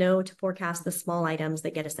 And will it know to forecast the small items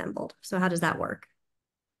that get assembled? So how does that work?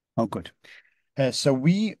 Oh, good. So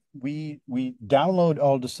we download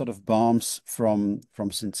all the sort of bombs from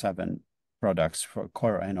Cin7 products for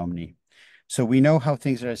Core and Omni. So we know how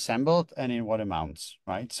things are assembled and in what amounts,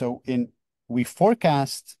 right? So we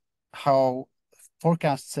forecast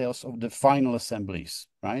sales of the final assemblies,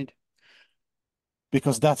 right?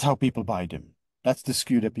 Because that's how people buy them. That's the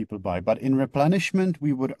SKU that people buy. But in replenishment,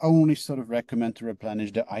 we would only sort of recommend to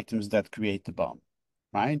replenish the items that create the bomb,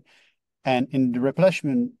 right? And in the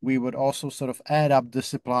replenishment, we would also sort of add up the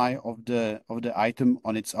supply of the item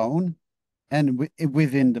on its own and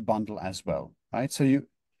within the bundle as well, right? So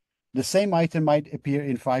the same item might appear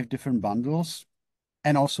in 5 different bundles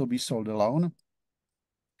and also be sold alone.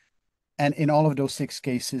 And in all of those 6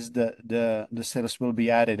 cases, the sales will be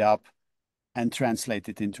added up and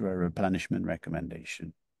translated into a replenishment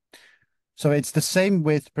recommendation. So it's the same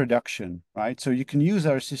with production, right? So you can use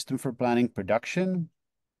our system for planning production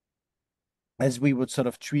as we would sort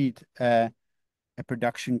of treat a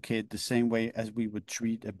production kit the same way as we would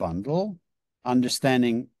treat a bundle,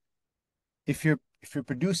 understanding if you're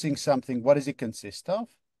producing something, what does it consist of?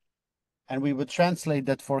 And we would translate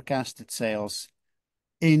that forecasted sales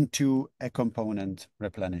into a component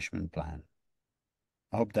replenishment plan.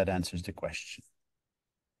 I hope that answers the question.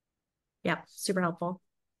 Yeah, super helpful.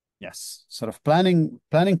 Yes, sort of planning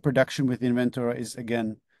production with Inventoro is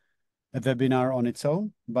again a webinar on its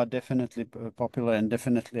own, but definitely popular and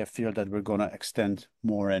definitely a field that we're going to extend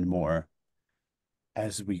more and more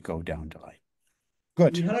as we go down the line.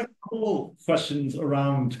 Good. We had a couple questions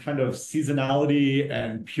around kind of seasonality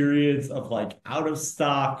and periods of like out of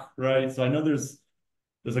stock, right? So I know there's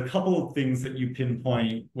a couple of things that you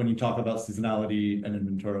pinpoint when you talk about seasonality and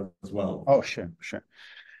inventory as well. Oh, sure, sure.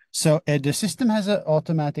 So the system has an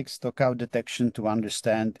automatic stockout detection to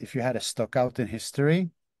understand if you had a stockout in history.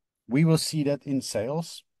 We will see that in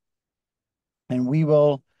sales, and we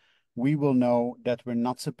will know that we're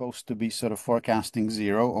not supposed to be sort of forecasting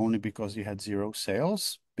zero only because you had zero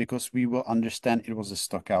sales, because we will understand it was a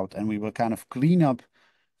stockout, and we will kind of clean up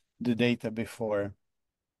the data before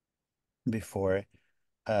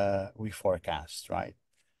we forecast, right?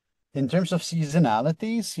 In terms of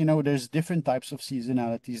seasonalities, there's different types of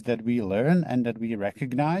seasonalities that we learn and that we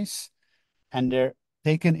recognize, and they're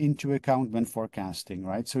taken into account when forecasting,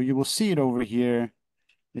 right? So you will see it over here.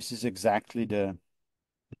 This is exactly the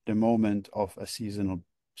moment of a seasonal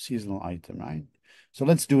item, right? So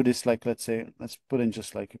let's do this like, let's say, let's put in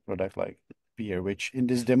just like a product like beer, which in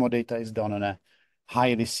this demo data is done on a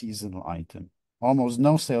highly seasonal item. Almost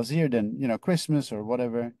no sales here, then, Christmas or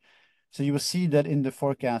whatever. So you will see that in the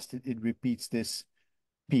forecast, it repeats this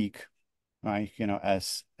peak, right?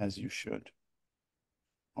 As you should.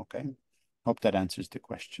 Okay. Hope that answers the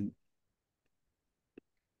question.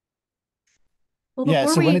 Well, Yeah.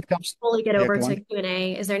 before So when we it comes, fully get yeah, over go to on.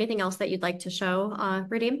 Q&A, is there anything else that you'd like to show,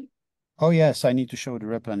 Radim? Oh, yes, I need to show the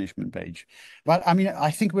replenishment page. But I mean, I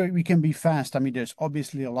think we can be fast. I mean, there's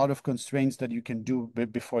obviously a lot of constraints that you can do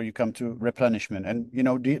before you come to replenishment. And,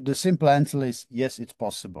 the simple answer is yes, it's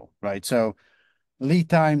possible, right? So lead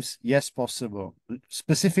times, yes, possible.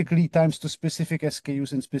 Specific lead times to specific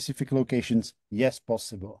SKUs in specific locations, yes,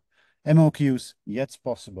 possible. MOQs, yes,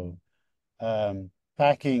 possible.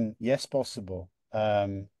 Packing, yes, possible.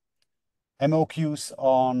 MOQs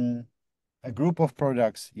on a group of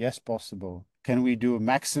products, yes, possible. Can we do a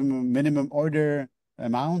maximum minimum order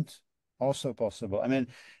amount? Also possible. I mean,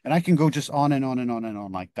 and I can go just on and on and on and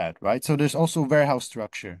on like that, right? So there's also warehouse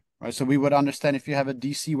structure, right? So we would understand if you have a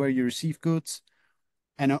DC where you receive goods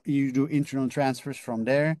and you do internal transfers from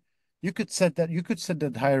there, you could set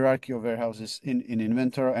that hierarchy of warehouses in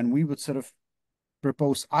Inventor, and we would sort of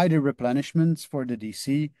propose either replenishments for the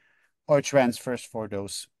DC or transfers for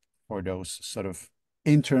those sort of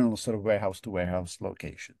internal sort of warehouse to warehouse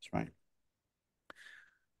locations, right?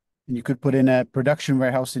 And you could put in a production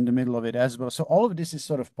warehouse in the middle of it as well. So all of this is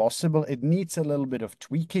sort of possible. It needs a little bit of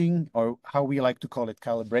tweaking, or how we like to call it,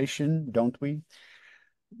 calibration, don't we?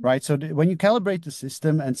 Right. So when you calibrate the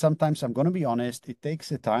system, and sometimes I'm going to be honest, it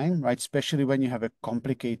takes a time, right? Especially when you have a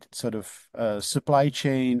complicated sort of supply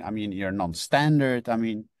chain. I mean, you're non-standard. I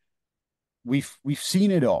mean, we've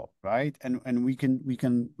seen it all, right? And we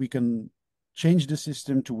can change the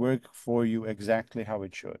system to work for you exactly how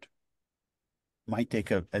it should. Might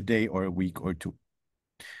take a day or a week or two.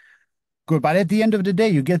 Good, but at the end of the day,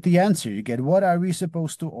 you get the answer. You get what are we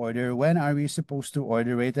supposed to order, when are we supposed to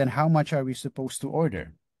order it, and how much are we supposed to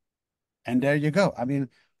order? And there you go. I mean,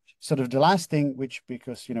 sort of the last thing, which,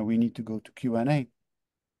 because we need to go to Q&A.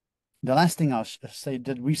 The last thing I'll say,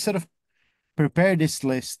 that we sort of prepare this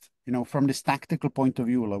list, from this tactical point of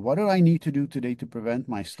view. Like, what do I need to do today to prevent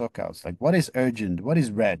my stockouts? Like, what is urgent? What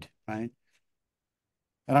is red, right?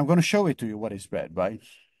 And I'm going to show it to you what is red, right?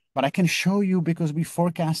 But I can show you, because we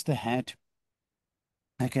forecast ahead,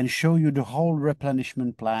 I can show you the whole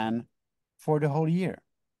replenishment plan for the whole year,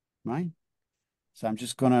 right? So I'm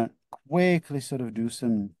just going to quickly sort of do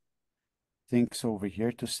some things over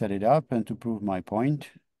here to set it up and to prove my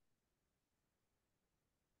point.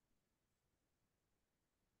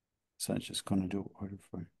 So I'm just going to do order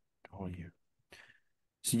for the whole year.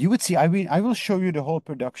 So you would see, I mean, I will show you the whole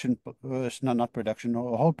production, not production, the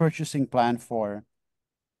whole purchasing plan for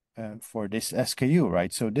this SKU,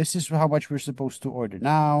 right? So this is how much we're supposed to order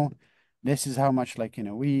now. This is how much, like, in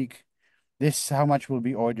a week. This is how much we'll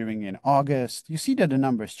be ordering in August. You see that the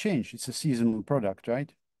numbers change. It's a seasonal product,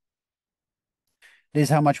 right? This is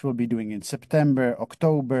how much we'll be doing in September,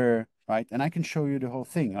 October, right? And I can show you the whole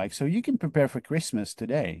thing. Like, so you can prepare for Christmas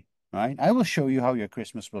today, right? I will show you how your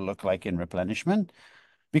Christmas will look like in replenishment,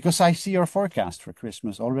 because I see your forecast for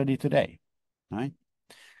Christmas already today, right?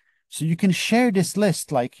 So you can share this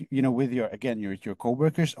list, like, with your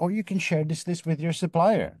coworkers, or you can share this list with your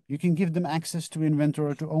supplier. You can give them access to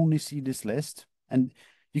Inventor to only see this list, and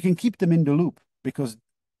you can keep them in the loop, because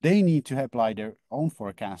they need to apply their own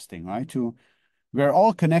forecasting, right? We're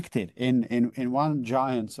all connected in one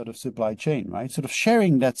giant sort of supply chain, right? Sort of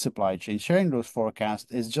sharing that supply chain, sharing those forecasts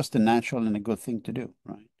is just a natural and a good thing to do,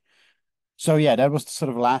 right? So yeah, that was the sort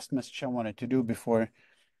of last message I wanted to do before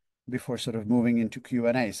sort of moving into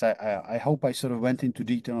Q&A. So I hope I sort of went into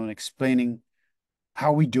detail on explaining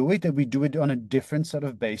how we do it, and we do it on a different sort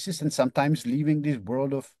of basis, and sometimes leaving this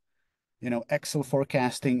world of, Excel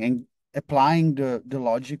forecasting and applying the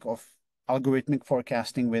logic of algorithmic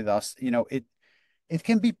forecasting with us, it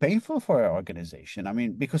can be painful for our organization. I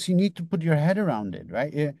mean, because you need to put your head around it,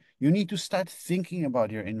 right? You need to start thinking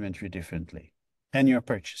about your inventory differently and your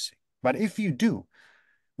purchasing. But if you do,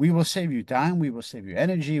 we will save you time, we will save you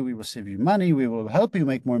energy, we will save you money, we will help you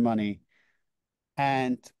make more money,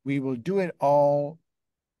 and we will do it all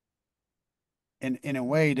in a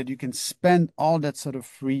way that you can spend all that sort of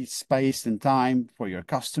free space and time for your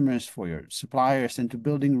customers, for your suppliers, and to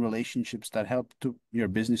building relationships that help to your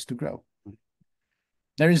business to grow.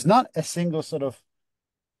 There is not a single sort of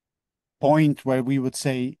point where we would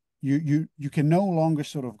say you can no longer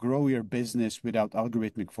sort of grow your business without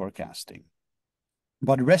algorithmic forecasting.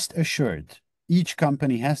 But rest assured, each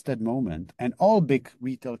company has that moment, and all big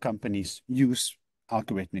retail companies use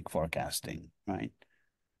algorithmic forecasting, right?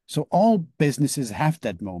 So all businesses have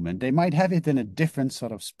that moment. They might have it in a different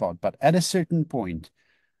sort of spot, but at a certain point,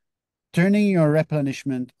 turning your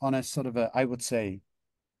replenishment on a sort of a, I would say,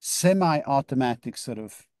 semi-automatic sort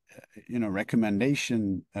of,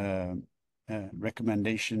 recommendation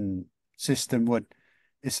system would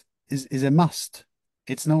is a must.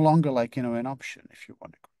 It's no longer like, an option if you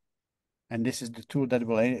want to. And this is the tool that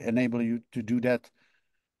will enable you to do that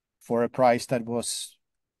for a price that was,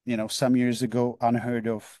 some years ago unheard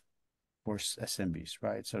of for SMBs,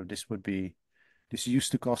 right? So this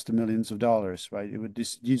used to cost millions of dollars, right?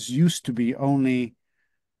 This used to be only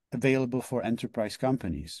available for enterprise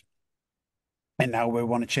companies. And now we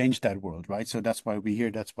want to change that world, right? So that's why we're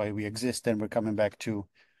here, that's why we exist, and we're coming back to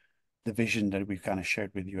the vision that we kind of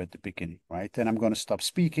shared with you at the beginning, right? And I'm going to stop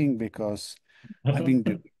speaking because I've been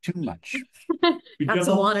doing too much. We've Have got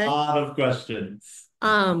some a water. lot of questions.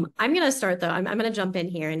 I'm gonna start though. I'm gonna jump in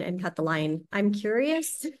here and cut the line. I'm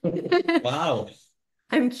curious. Wow.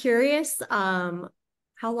 I'm curious how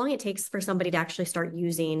long it takes for somebody to actually start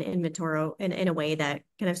using Inventoro in a way that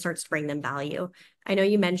kind of starts to bring them value. I know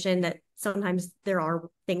you mentioned that sometimes there are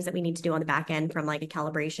things that we need to do on the back end from like a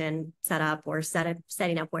calibration setup or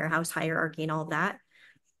setting up warehouse hierarchy and all of that.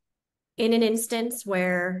 In an instance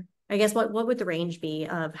where I guess what would the range be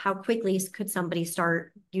of how quickly could somebody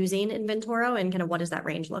start using Inventoro and kind of what does that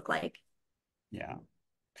range look like? Yeah.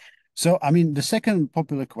 So, I mean, the second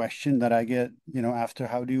popular question that I get, after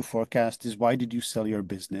how do you forecast is why did you sell your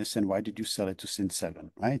business and why did you sell it to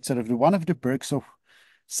Cin7, right? Sort of one of the perks of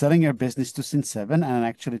selling your business to Cin7 and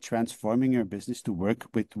actually transforming your business to work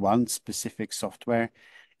with one specific software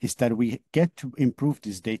is that we get to improve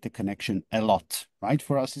this data connection a lot, right?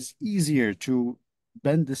 For us, it's easier to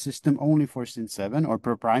bend the system only for Cin7 or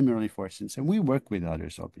primarily for Cin7. We work with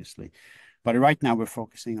others, obviously. But right now we're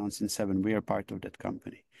focusing on Cin7. We are part of that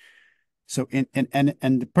company. So and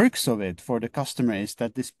the perks of it for the customer is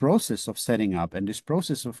that this process of setting up and this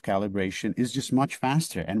process of calibration is just much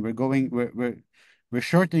faster, and we're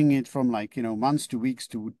shortening it from like months to weeks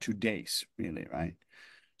to days, really, right?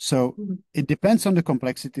 So it depends on the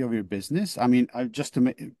complexity of your business. I mean,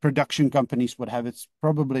 production companies would have it's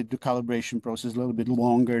probably the calibration process a little bit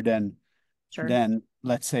longer than Sure.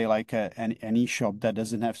 let's say like an e-shop that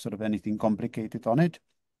doesn't have sort of anything complicated on it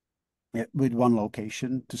with one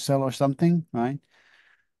location to sell or something, right?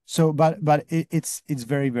 So, but it's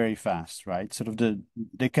very, very fast, right? Sort of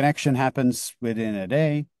the connection happens within a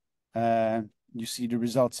day. You see the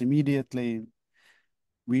results immediately.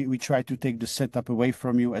 We try to take the setup away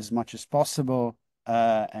from you as much as possible.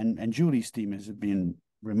 And Julie's team has been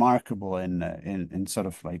remarkable in sort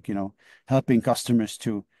of like helping customers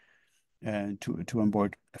to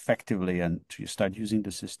onboard effectively and to start using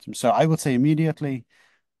the system. So I would say immediately.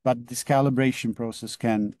 But this calibration process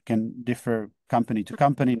can differ company to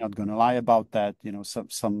company. Not going to lie about that.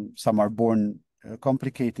 Some are born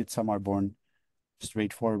complicated, some are born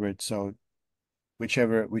straightforward. So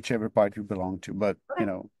whichever part you belong to, but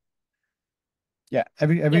yeah,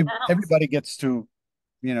 everybody gets to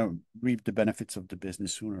reap the benefits of the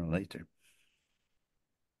business sooner or later.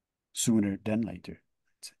 Sooner than later.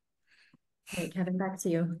 Right, Kevin, back to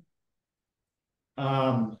you.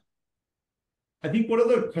 I think one of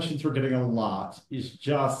the questions we're getting a lot is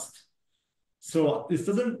just, so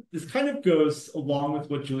this kind of goes along with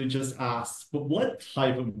what Julie just asked, but what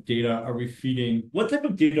type of data are we feeding? What type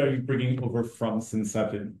of data are you bringing over from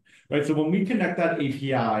Cin7, right? So when we connect that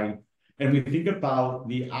API and we think about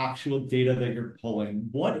the actual data that you're pulling,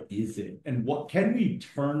 what is it? And what can we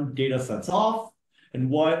turn data sets off? And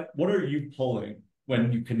what are you pulling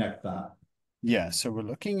when you connect that? Yeah, so we're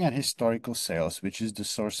looking at historical sales, which is the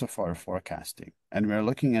source of our forecasting. And we're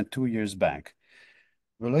looking at 2 years back.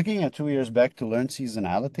 We're looking at 2 years back to learn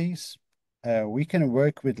seasonalities. We can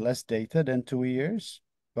work with less data than 2 years,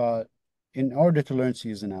 but in order to learn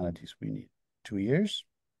seasonalities, we need 2 years.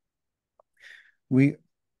 We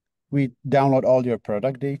we download all your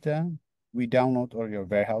product data. We download all your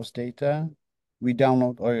warehouse data. We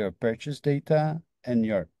download all your purchase data and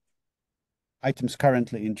your items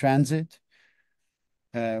currently in transit.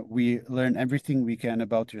 We learn everything we can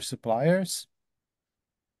about your suppliers.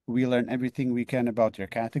 We learn everything we can about your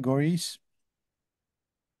categories.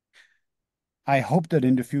 I hope that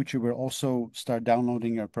in the future we'll also start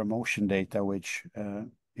downloading your promotion data, which,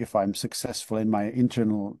 if I'm successful in my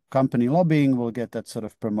internal company lobbying, we'll get that sort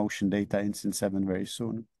of promotion data in Cin7 very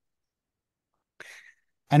soon.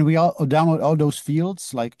 And we all download all those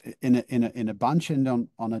fields like in a bunch, and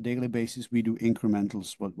on a daily basis we do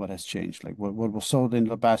incrementals. What has changed, like what was sold in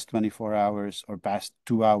the past 24 hours or past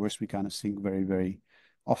 2 hours. We kind of think very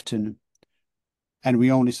often, and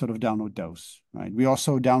we only sort of download those, right? We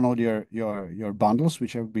also download your bundles,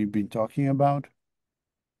 which we've been talking about,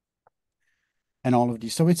 and all of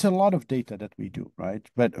these. So it's a lot of data that we do, right?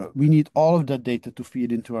 But we need all of that data to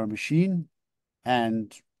feed into our machine,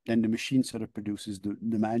 and then the machine sort of produces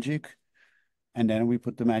the magic. And then we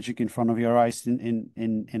put the magic in front of your eyes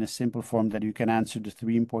in a simple form that you can answer the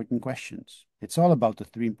three important questions. It's all about the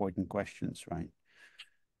three important questions, right?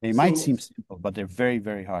 They might So seem simple, but they're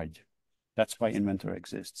very hard. That's why Inventor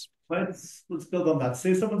exists. let's build on that.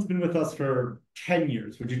 Say someone's been with us for 10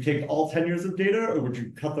 years. Would you take all 10 years of data, or would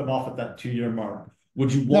you cut them off at that 2-year mark?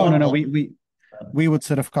 Would you No, no, want no. all We would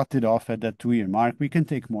sort of cut it off at that 2 year mark. We can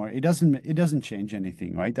take more. It doesn't change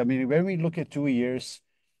anything, right? I mean, when we look at 2 years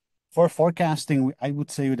for forecasting, I would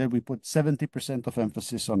say that we put 70% of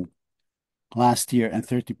emphasis on last year and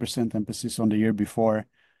 30% emphasis on the year before.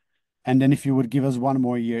 And then if you would give us one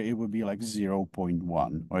more year, it would be like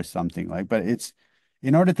 0.1 or something like. But it's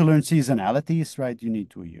in order to learn seasonalities, right? You need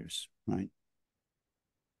 2 years, right?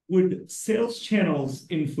 would sales channels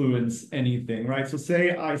influence anything, right? So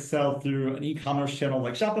say I sell through an e-commerce channel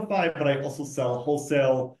like Shopify, but I also sell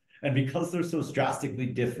wholesale. And because they're so drastically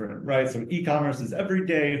different, right? So e-commerce is every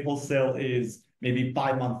day, wholesale is maybe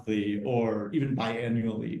bi-monthly or even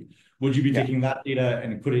biannually. Would you be Yeah. taking that data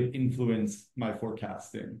and could it influence my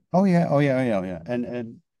forecasting? Oh yeah. Oh yeah. Oh yeah. Oh yeah.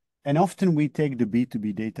 And often we take the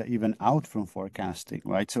B2B data even out from forecasting,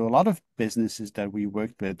 right? So a lot of businesses that we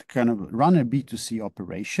worked with kind of run a B2C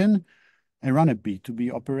operation and run a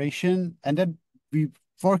B2B operation, and then we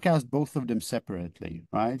forecast both of them separately,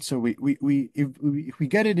 right? So if we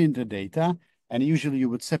get it in the data, and usually you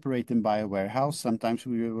would separate them by a warehouse. Sometimes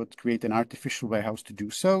we would create an artificial warehouse to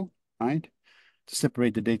do so, right? To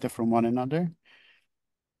separate the data from one another.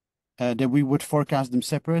 That we would forecast them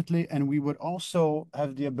separately, and we would also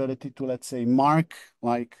have the ability to, let's say, mark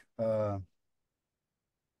like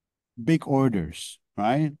big orders,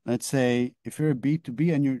 right? Let's say if you're a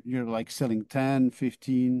B2B and you're like selling 10,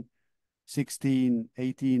 15, 16,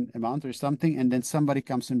 18 amount or something, and then somebody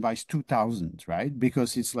comes and buys 2,000, right?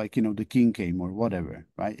 Because it's like, the king came or whatever,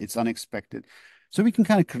 right? It's unexpected. So we can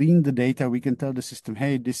kind of clean the data. We can tell the system,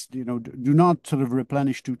 hey, this, do not sort of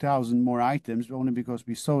replenish 2,000 more items only because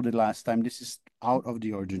we sold it last time. This is out of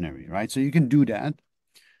the ordinary, right? So you can do that.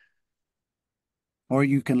 Or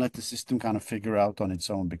you can let the system kind of figure out on its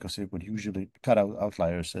own, because it would usually cut out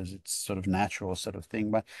outliers as it's sort of natural sort of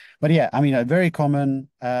thing. But yeah, I mean, a very common,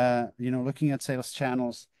 looking at sales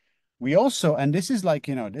channels. We also, and this is like,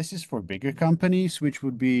 this is for bigger companies, which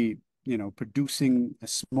would be, producing a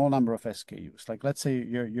small number of SKUs. Like let's say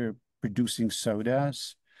you're producing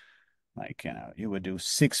sodas, like, you would do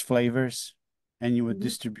 6 flavors and you would Mhm.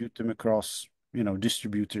 distribute them across,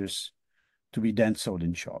 distributors to be then sold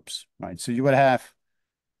in shops, right? So you would have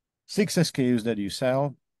 6 SKUs that you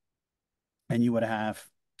sell, and you would have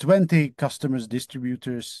 20 customers,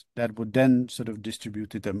 distributors that would then sort of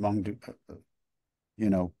distribute it among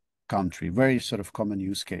the, country. Very sort of common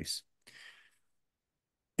use case.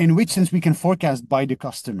 In which sense we can forecast by the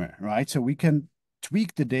customer, right? So we can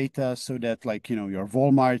tweak the data so that, like, your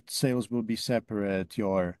Walmart sales will be separate,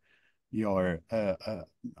 your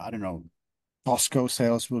I don't know, Costco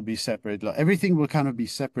sales will be separate. Like, everything will kind of be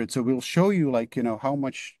separate. So we'll show you, like, how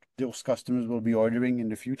much those customers will be ordering in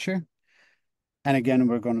the future. And again,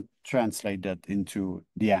 we're going to translate that into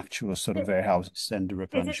the actual sort of warehouses and the Is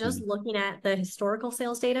it just replenishment. looking at the historical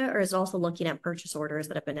sales data, or is it also looking at purchase orders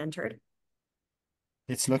that have been entered?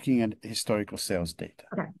 It's looking at historical sales data.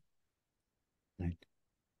 Okay. Right.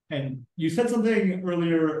 And you said something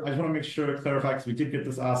earlier, I just want to make sure to clarify because we did get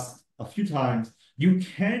this asked a few times. You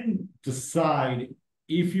can decide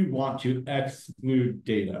if you want to exclude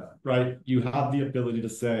data, right, you have the ability to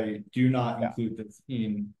say, do not Yeah. include this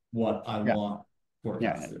in what I Yeah. want Yeah. Yeah.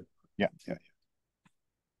 forecasted. Yeah. Yeah.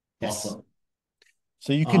 Yes. Awesome.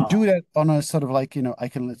 So you can do that on a sort of like, I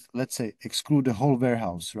can let's say exclude the whole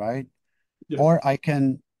warehouse, right? Yep. Or I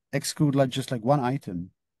can exclude like just like one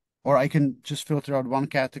item. Or I can just filter out one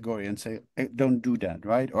category and say, don't do that,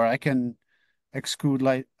 right? Or I can exclude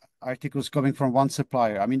like articles coming from one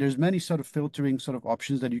supplier. I mean, there's many sort of filtering sort of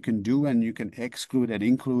options that you can do, and you can exclude and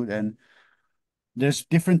include, and there's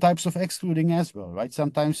different types of excluding as well, right?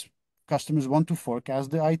 Sometimes customers want to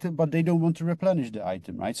forecast the item, but they don't want to replenish the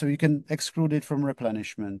item, right? So you can exclude it from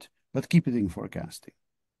replenishment, but keep it in forecasting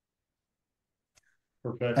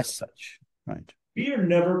Perfect. as such, right? We are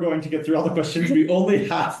never going to get through all the questions. We only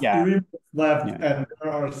have Yeah, 3 minutes left, yeah. and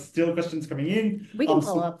there are still questions coming in. We can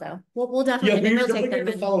follow up though. We'll Yeah, definitely, we're it'll definitely take going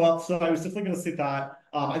them to follow up. So I was definitely going to say that.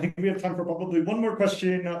 I think we have time for probably one more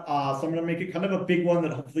question. So I'm going to make it kind of a big one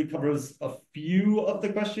that hopefully covers a few of the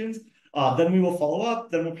questions. Then we will follow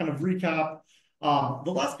up. Then we'll kind of recap.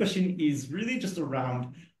 The last question is really just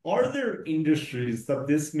around, are there industries that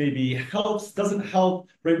this maybe helps, doesn't help,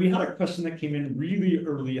 right? We had a question that came in really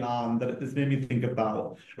early on that this made me think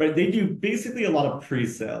about, right? They do basically a lot of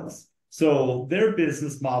pre-sales. So their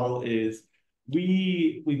business model is,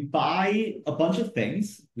 we buy a bunch of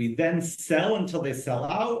things, we then sell until they sell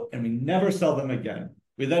out, and we never sell them again.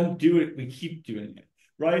 We then do it, we keep doing it,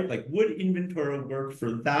 right? Like, would Inventoro work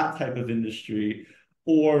for that type of industry?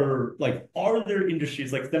 Or like, are there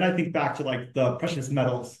industries, like, then I think back to like the precious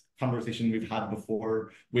metals conversation we've had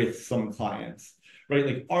before with some clients, right?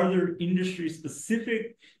 Like, are there industry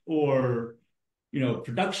specific or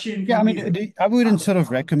production Yeah, I mean, companies? I wouldn't sort of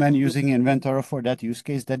recommend using Inventoro for that use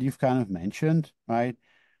case that you've kind of mentioned, right?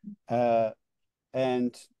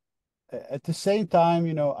 And at the same time,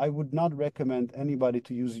 I would not recommend anybody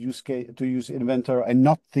to use Inventor and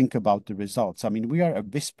not think about the results. I mean, we are a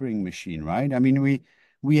whispering machine, right? I mean,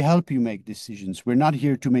 we help you make decisions. We're not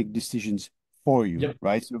here to make decisions for you, Yep.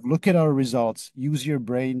 right? So look at our results, use your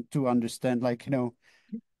brain to understand, like,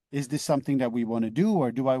 is this something that we want to do,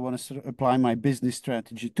 or do I want to sort of apply my business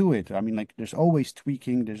strategy to it? I mean, like, there's always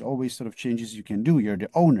tweaking, there's always sort of changes you can do. You're the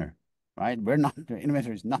owner, right? We're not, the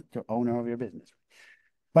inventor is not the owner of your business.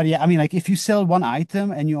 But yeah, I mean, like if you sell one item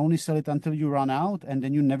and you only sell it until you run out and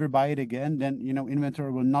then you never buy it again, then, inventory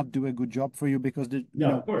will not do a good job for you because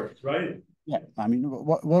Yeah, of course, right? yeah, I mean,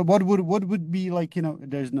 what would be like,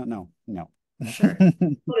 there's no. Sure.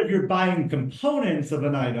 But if you're buying components of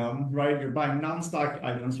an item, right, you're buying non-stock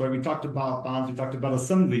items, right? We talked about bonds, we talked about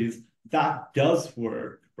assemblies. That does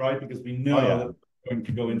work, right? Because we Oh know yeah. that we're going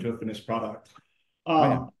to go into a finished product. Oh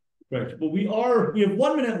yeah. Right. Well, we have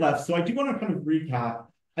 1 minute left, so I do want to kind of recap.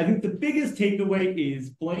 I think the biggest takeaway is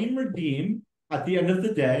blame redeem at the end of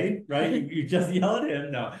the day, right? You just yell at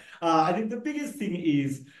him. No. I think the biggest thing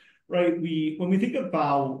is, right, when we think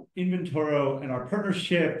about Inventoro and our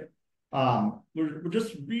partnership, we're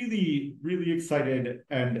just really, really excited.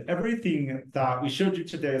 And everything that we showed you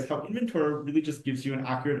today is how Inventoro really just gives you an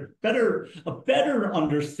accurate, a better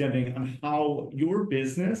understanding on how your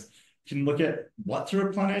business can look at what to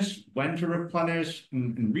replenish, when to replenish,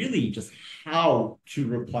 and really just how to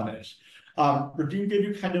replenish. Radim gave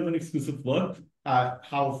you kind of an exclusive look at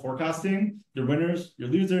how forecasting your winners, your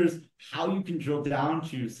losers, how you can drill down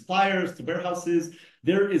to suppliers, to warehouses.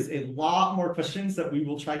 There is a lot more questions that we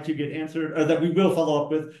will try to get answered, or that we will follow up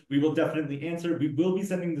with. We will definitely answer. We will be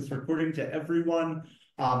sending this recording to everyone.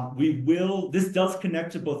 This does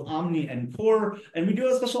connect to both Omni and Core, and we do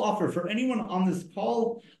have a special offer for anyone on this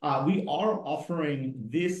call. We are offering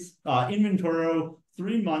this Inventoro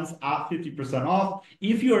 3 months at 50% off.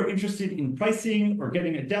 If you are interested in pricing or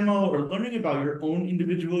getting a demo or learning about your own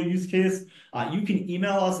individual use case, you can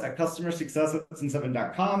email us at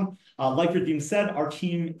customersuccess@cin7.com. Like Radim said, our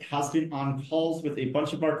team has been on calls with a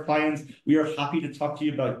bunch of our clients. We are happy to talk to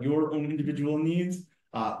you about your own individual needs.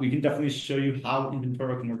 We can definitely show you how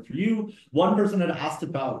Inventoro can work for you. One person had asked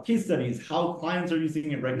about case studies, how clients are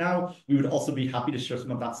using it right now. We would also be happy to share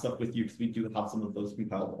some of that stuff with you because we do have some of those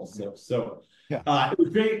compiled also. So Yeah. it was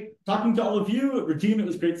great talking to all of you. Radim, it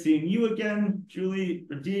was great seeing you again. Julie,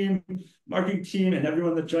 Radim, marketing team, and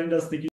everyone that joined us. Thank you.